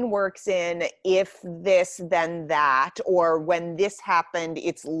brain works in if this, then that, or when this happened,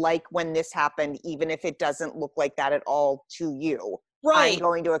 it's like when this happened, even if it doesn't look like that at all to you. Right. I'm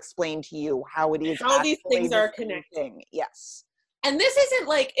going to explain to you how it is. How these things are connected. Yes. And this isn't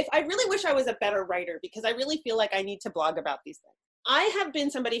like, if I really wish I was a better writer, because I really feel like I need to blog about these things. I have been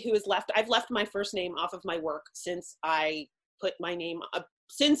somebody who I've left my first name off of my work since I put my name up,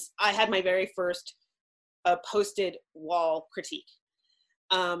 since I had my very first posted wall critique.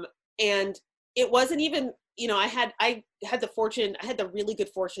 And it wasn't even, I had the really good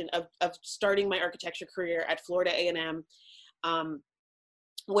fortune of starting my architecture career at Florida A&M,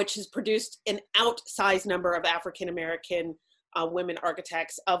 which has produced an outsized number of African-American women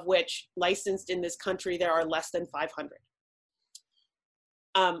architects, of which licensed in this country, there are less than 500.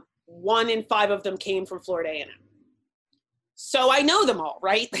 1 in 5 of them came from Florida A&M. So I know them all,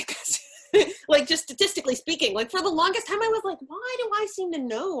 right? Like, just statistically speaking, like for the longest time I was like, why do I seem to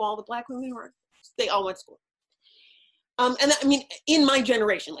know all the Black women who they all went to school? And I mean, in my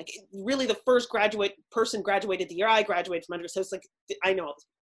generation, like really the first person graduated the year I graduated from undergrad. So it's like, I know all this.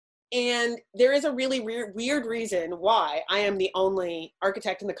 And there is a really weird reason why I am the only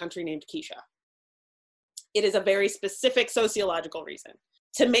architect in the country named Kisha. It is a very specific sociological reason.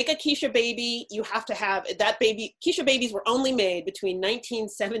 To make a Kisha baby, you have to have that baby. Kisha babies were only made between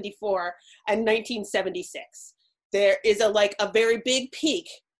 1974 and 1976. There is a very big peak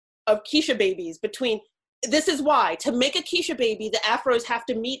of Kisha babies this is why, to make a Kisha baby, the Afros have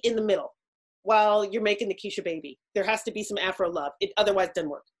to meet in the middle while you're making the Kisha baby. There has to be some Afro love. It otherwise doesn't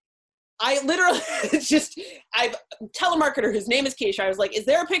work. I literally, I've telemarketer whose name is Kisha. I was like, is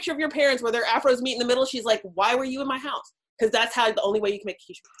there a picture of your parents where their Afros meet in the middle? She's like, why were you in my house? Because that's the only way you can make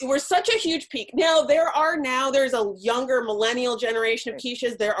Kisha. We're such a huge peak. Now, there's a younger millennial generation of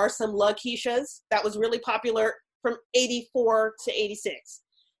Kishas. There are some La Kishas. That was really popular from 84 to 86.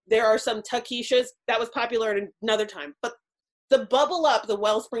 There are some Takishas. That was popular at another time. But the bubble up, the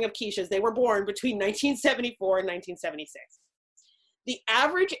wellspring of Kishas, they were born between 1974 and 1976. The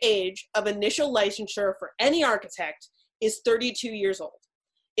average age of initial licensure for any architect is 32 years old.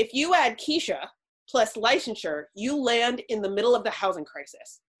 If you add Kisha plus licensure, you land in the middle of the housing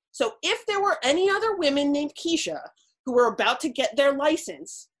crisis. So if there were any other women named Kisha who were about to get their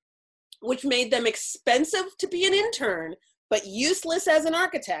license, which made them expensive to be an intern, but useless as an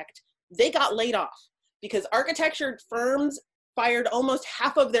architect, they got laid off because architecture firms fired almost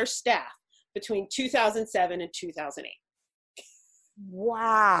half of their staff between 2007 and 2008.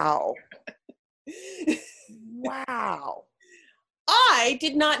 Wow. Wow. I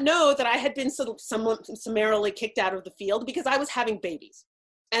did not know that I had been summarily kicked out of the field because I was having babies.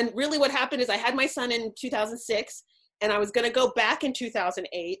 And really what happened is I had my son in 2006 and I was going to go back in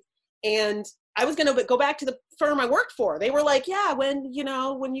 2008 and I was going to go back to the firm I worked for. They were like, yeah, when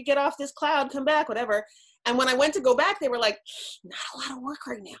you get off this cloud, come back, whatever. And when I went to go back, they were like, not a lot of work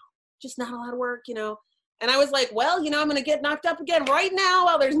right now. Just not a lot of work, And I was like, well, I'm going to get knocked up again right now.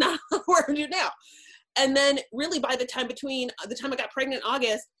 Well, there's not where to do now. And then really by the time between the time I got pregnant in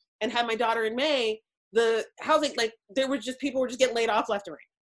August and had my daughter in May, the housing, like people were just getting laid off left and right.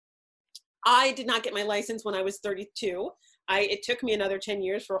 I did not get my license when I was 32. It took me another 10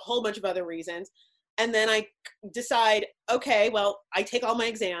 years for a whole bunch of other reasons. And then I decide, okay, well, I take all my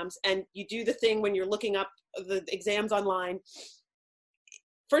exams, and you do the thing when you're looking up the exams online.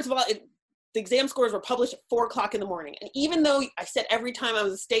 First of all, the exam scores were published at 4:00 in the morning. And even though I said every time I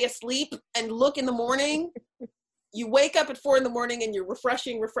was stay asleep and look in the morning, you wake up at 4 in the morning and you're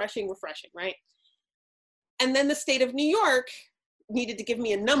refreshing, right? And then the state of New York needed to give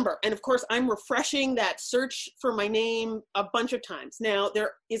me a number. And of course, I'm refreshing that search for my name a bunch of times. Now,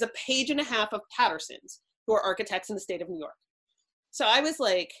 there is a page and a half of Pattersons, who are architects in the state of New York. So I was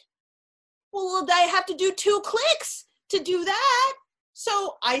like, well, I have to do 2 clicks to do that.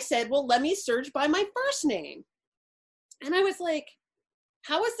 So I said, well, let me search by my first name. And I was like,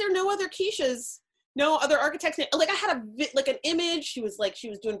 how is there no other Kishas, no other architects? Like I had an image. She was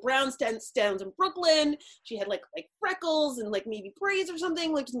doing brownstones in Brooklyn. She had like freckles and like maybe braids or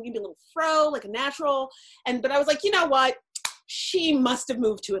something, like maybe a little fro, like a natural. But I was like, you know what? She must have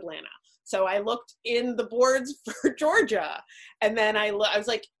moved to Atlanta. So I looked in the boards for Georgia. And then I was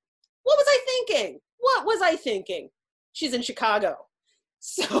like, what was I thinking? She's in Chicago.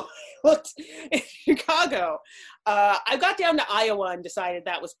 So I looked in Chicago. I got down to Iowa and decided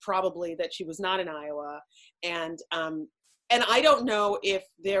that was probably that she was not in Iowa. And I don't know if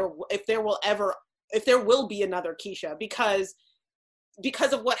there will be another Kisha because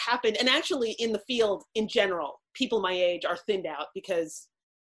of what happened. And actually in the field in general, people my age are thinned out, because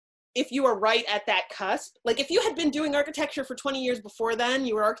if you are right at that cusp, like if you had been doing architecture for 20 years before then,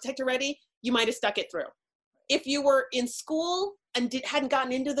 you were architect already, you might have stuck it through. If you were in school and hadn't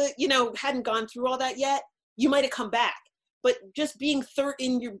gotten into hadn't gone through all that yet, you might have come back. But just being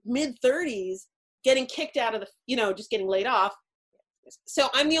in your mid-30s, getting kicked out of just getting laid off. So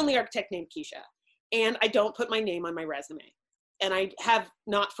I'm the only architect named Kisha, and I don't put my name on my resume. And I have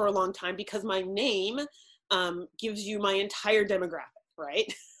not for a long time, because my name gives you my entire demographic,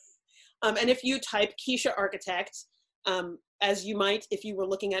 right? And if you type Kisha Architect, as you might, if you were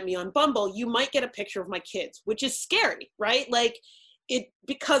looking at me on Bumble, you might get a picture of my kids, which is scary, right?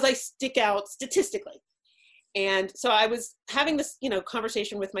 Because I stick out statistically. And so I was having this,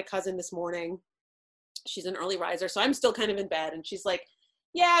 conversation with my cousin this morning. She's an early riser, so I'm still kind of in bed. And she's like,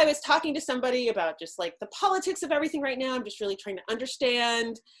 yeah, I was talking to somebody about just like the politics of everything right now. I'm just really trying to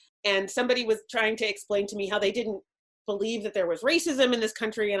understand. And somebody was trying to explain to me how they didn't believe that there was racism in this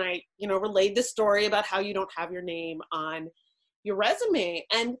country. And I, relayed this story about how you don't have your name on your resume.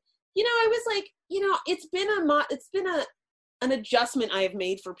 And, I was like, it's been an adjustment I have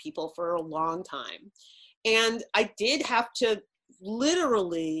made for people for a long time. And I did have to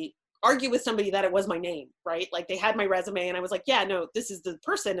literally argue with somebody that it was my name, right? Like they had my resume and I was like, yeah, no, this is the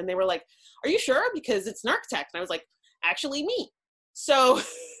person. And they were like, are you sure? Because it's an architect. And I was like, actually me. So,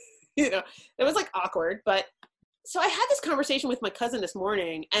 it was like awkward, but so I had this conversation with my cousin this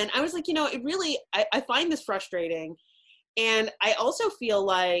morning and I was like, it really, I find this frustrating. And I also feel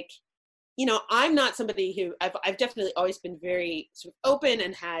like, I'm not somebody who I've definitely always been very sort of open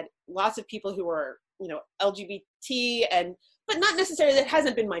and had lots of people who are, LGBT but not necessarily, that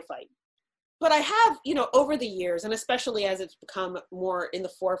hasn't been my fight. But I have, over the years, and especially as it's become more in the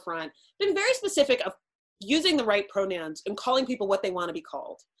forefront, been very specific of using the right pronouns and calling people what they want to be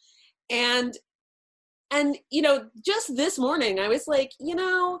called. And just this morning, I was like,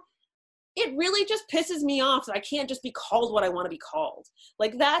 it really just pisses me off that I can't just be called what I want to be called.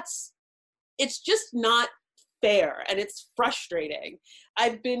 Like it's just not fair and it's frustrating.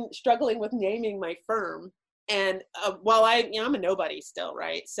 I've been struggling with naming my firm. And while I'm a nobody still,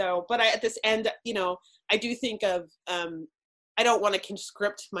 right? So, but at this end, I do think of, I don't want to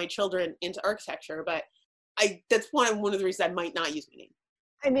conscript my children into architecture, but that's one of the reasons I might not use my name.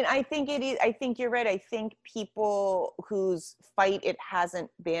 I mean, I think it is. I think you're right. I think people whose fight it hasn't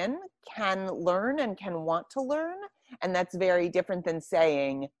been can learn and can want to learn. And that's very different than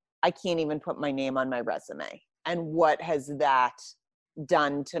saying, I can't even put my name on my resume. And what has that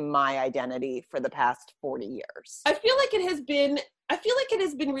done to my identity for the past 40 years? I feel like it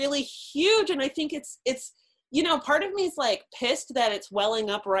has been really huge. And I think it's, part of me is like pissed that it's welling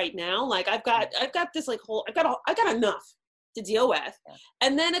up right now. Like I've got this like I've got enough to deal with. Yeah.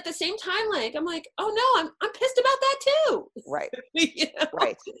 And then at the same time, like, I'm like, oh no, I'm pissed about that too. Right.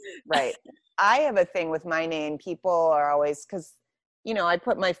 Right. I have a thing with my name. People are always, cause I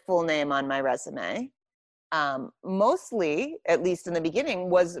put my full name on my resume mostly, at least in the beginning,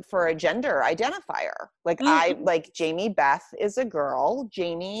 was for a gender identifier. Like Mm-hmm. like Jamie Beth is a girl,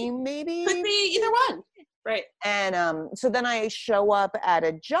 Jamie maybe Could be either one. Right. and so then I show up at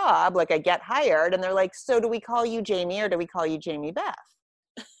a job, like I get hired, and they're like, so do we call you Jamie or do we call you Jamie Beth?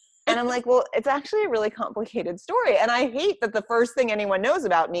 And I'm like, well, it's actually a really complicated story. And I hate that the first thing anyone knows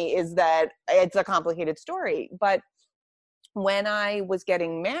about me is that it's a complicated story. But when I was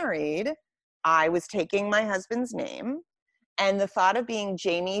getting married, I was taking my husband's name, and the thought of being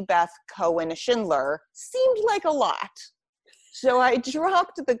Jamie Beth Cohen Schindler seemed like a lot. So I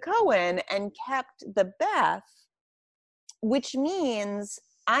dropped the Cohen and kept the Beth, which means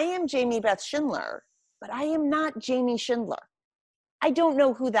I am Jamie Beth Schindler, but I am not Jamie Schindler. I don't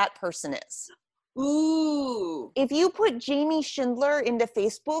know who that person is. Ooh. If you put Jamie Schindler into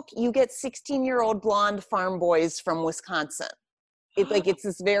Facebook, you get 16-year-old blonde farm boys from Wisconsin. It's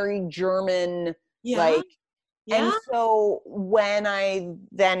this very German, Yeah. And so when I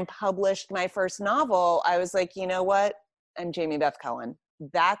then published my first novel, I was like, you know what? I'm Jamie Beth Cohen.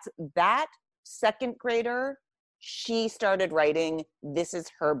 That second grader, she started writing, this is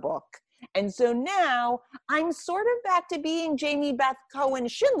her book. And so now I'm sort of back to being Jamie Beth Cohen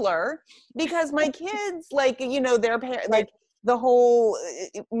Schindler because my kids, their parents, the whole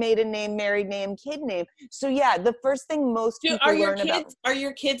maiden name, married name, kid name. So yeah, the first thing most people learn about. Are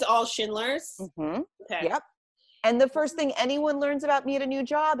your kids all Schindlers? Mm-hmm. Okay. Yep. And the first thing anyone learns about me at a new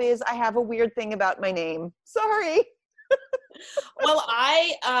job is I have a weird thing about my name. Sorry. Well,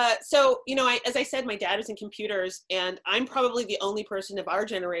 as I said, my dad was in computers, and I'm probably the only person of our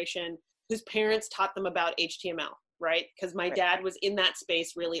generation whose parents taught them about HTML, right? Because my dad was in that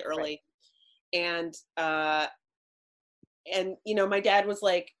space really early. Right. And my dad was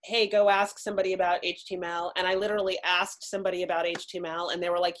like, hey, go ask somebody about HTML. And I literally asked somebody about HTML, and they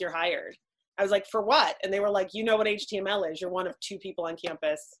were like, you're hired. I was like, for what? And they were like, you know what HTML is. You're one of 2 people on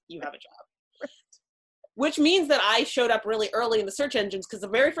campus. You have a job. Which means that I showed up really early in the search engines because the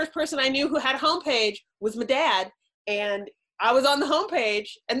very first person I knew who had a homepage was my dad. And I was on the homepage.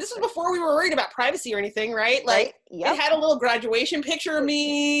 And this was before we were worried about privacy or anything, right? Like, It had a little graduation picture of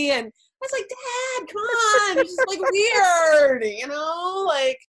me. And I was like, Dad, come on. It's just weird,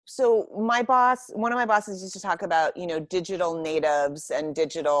 So one of my bosses used to talk about, digital natives and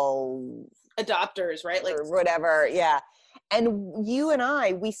digital adopters, right? Or whatever. Yeah. And you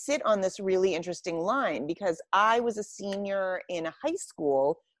and we sit on this really interesting line because I was a senior in high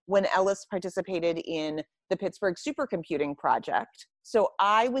school when Ellis participated in the Pittsburgh Supercomputing Project. So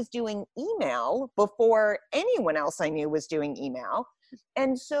I was doing email before anyone else I knew was doing email.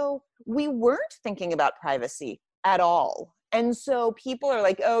 And so we weren't thinking about privacy at all. And so people are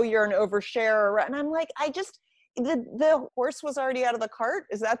like, oh, you're an oversharer. And I'm like, the horse was already out of the cart.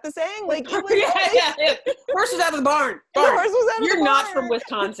 Is that the saying? Yeah. Horse was out of the barn. The horse was out of the barn. You're not from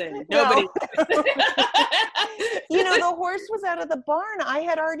Wisconsin. Nobody. The horse was out of the barn. I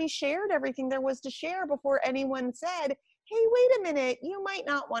had already shared everything there was to share before anyone said, hey, wait a minute, you might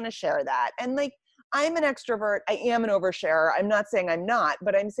not want to share that. And I'm an extrovert. I am an oversharer. I'm not saying I'm not,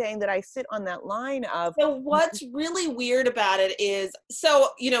 but I'm saying that I sit on that line of. So what's really weird about it is,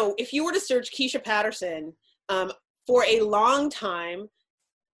 if you were to search Kisha Patterson, for a long time,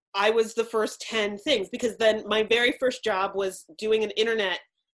 I was the first 10 things because then my very first job was doing the internet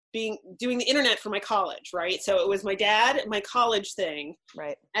for my college, right? So it was my dad, my college thing,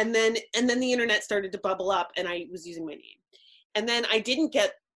 right? And then the internet started to bubble up, and I was using my name, and then I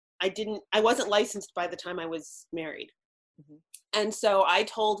wasn't licensed by the time I was married, and so I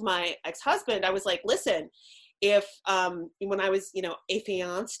told my ex-husband, I was like, listen, if when I was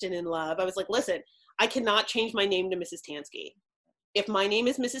affianced and in love, I was like, listen, I cannot change my name to Mrs. Tansky. If my name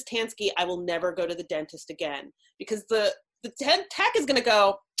is Mrs. Tansky, I will never go to the dentist again because the tech is going to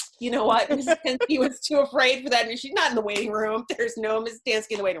go, you know what? Mrs. Tansky was too afraid for that. And she's not in the waiting room. There's no Mrs.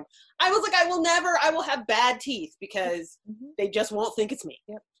 Tansky in the waiting room. I was like, I will have bad teeth because they just won't think it's me.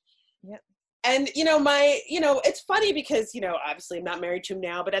 Yep. And, it's funny because, obviously I'm not married to him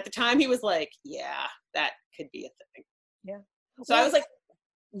now, but at the time he was like, yeah, that could be a thing. Yeah. So I was like,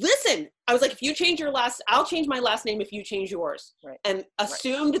 listen, I was like, if you change I'll change my last name if you change yours. Right. And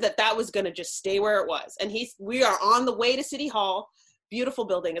assumed that was going to just stay where it was. And we are on the way to City Hall, beautiful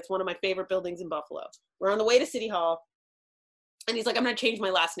building. It's one of my favorite buildings in Buffalo. We're on the way to City Hall. And he's like, I'm going to change my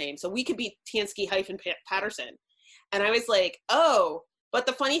last name. So we could be Tansky-Patterson. And I was like, oh, but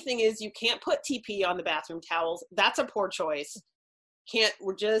the funny thing is you can't put TP on the bathroom towels. That's a poor choice. I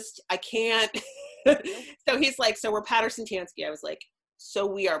can't. So he's like, so we're Patterson Tansky. I was like, so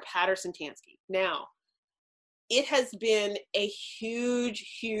we are Patterson Tansky. Now, it has been a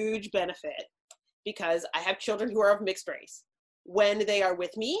huge, huge benefit because I have children who are of mixed race. When they are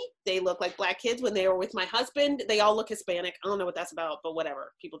with me, they look like Black kids. When they are with my husband, they all look Hispanic. I don't know what that's about, but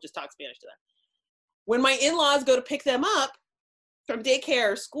whatever. People just talk Spanish to them. When my in-laws go to pick them up from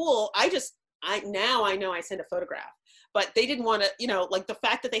daycare or school, now I know I send a photograph. But they didn't want to, like the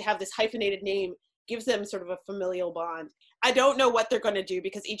fact that they have this hyphenated name gives them sort of a familial bond. I don't know what they're going to do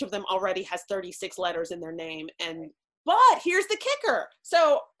because each of them already has 36 letters in their name. But here's the kicker.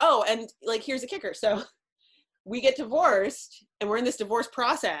 Here's the kicker. So we get divorced and we're in this divorce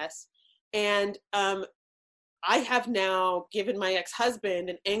process. And I have now given my ex-husband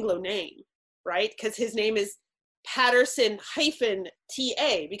an Anglo name, right? Because his name is Patterson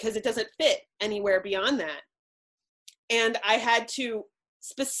 -TA because it doesn't fit anywhere beyond that. And I had to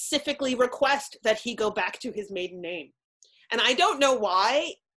specifically request that he go back to his maiden name. And I don't know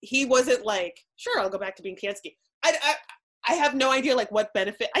why he wasn't like, sure, I'll go back to being Kansky. I have no idea like what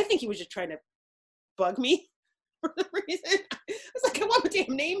benefit. I think he was just trying to bug me for the reason. I was like, I want my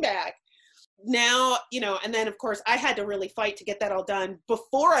damn name back. Now, and then of course I had to really fight to get that all done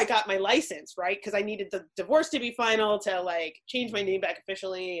before I got my license, right? Because I needed the divorce to be final to like change my name back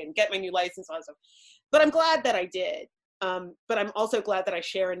officially and get my new license on stuff. But I'm glad that I did. But I'm also glad that I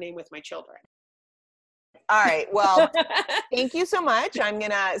share a name with my children. All right. Well, thank you so much. I'm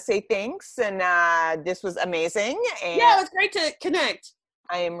going to say thanks. And this was amazing. And yeah, it was great to connect.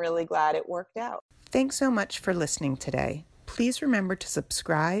 I am really glad it worked out. Thanks so much for listening today. Please remember to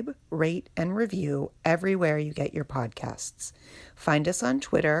subscribe, rate, and review everywhere you get your podcasts. Find us on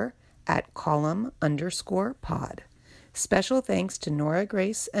Twitter at column_pod. Special thanks to Nora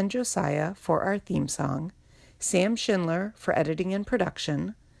Grace and Josiah for our theme song, Sam Schindler for editing and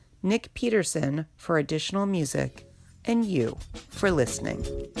production, Nick Peterson for additional music, and you for listening.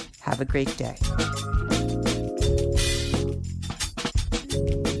 Have a great day.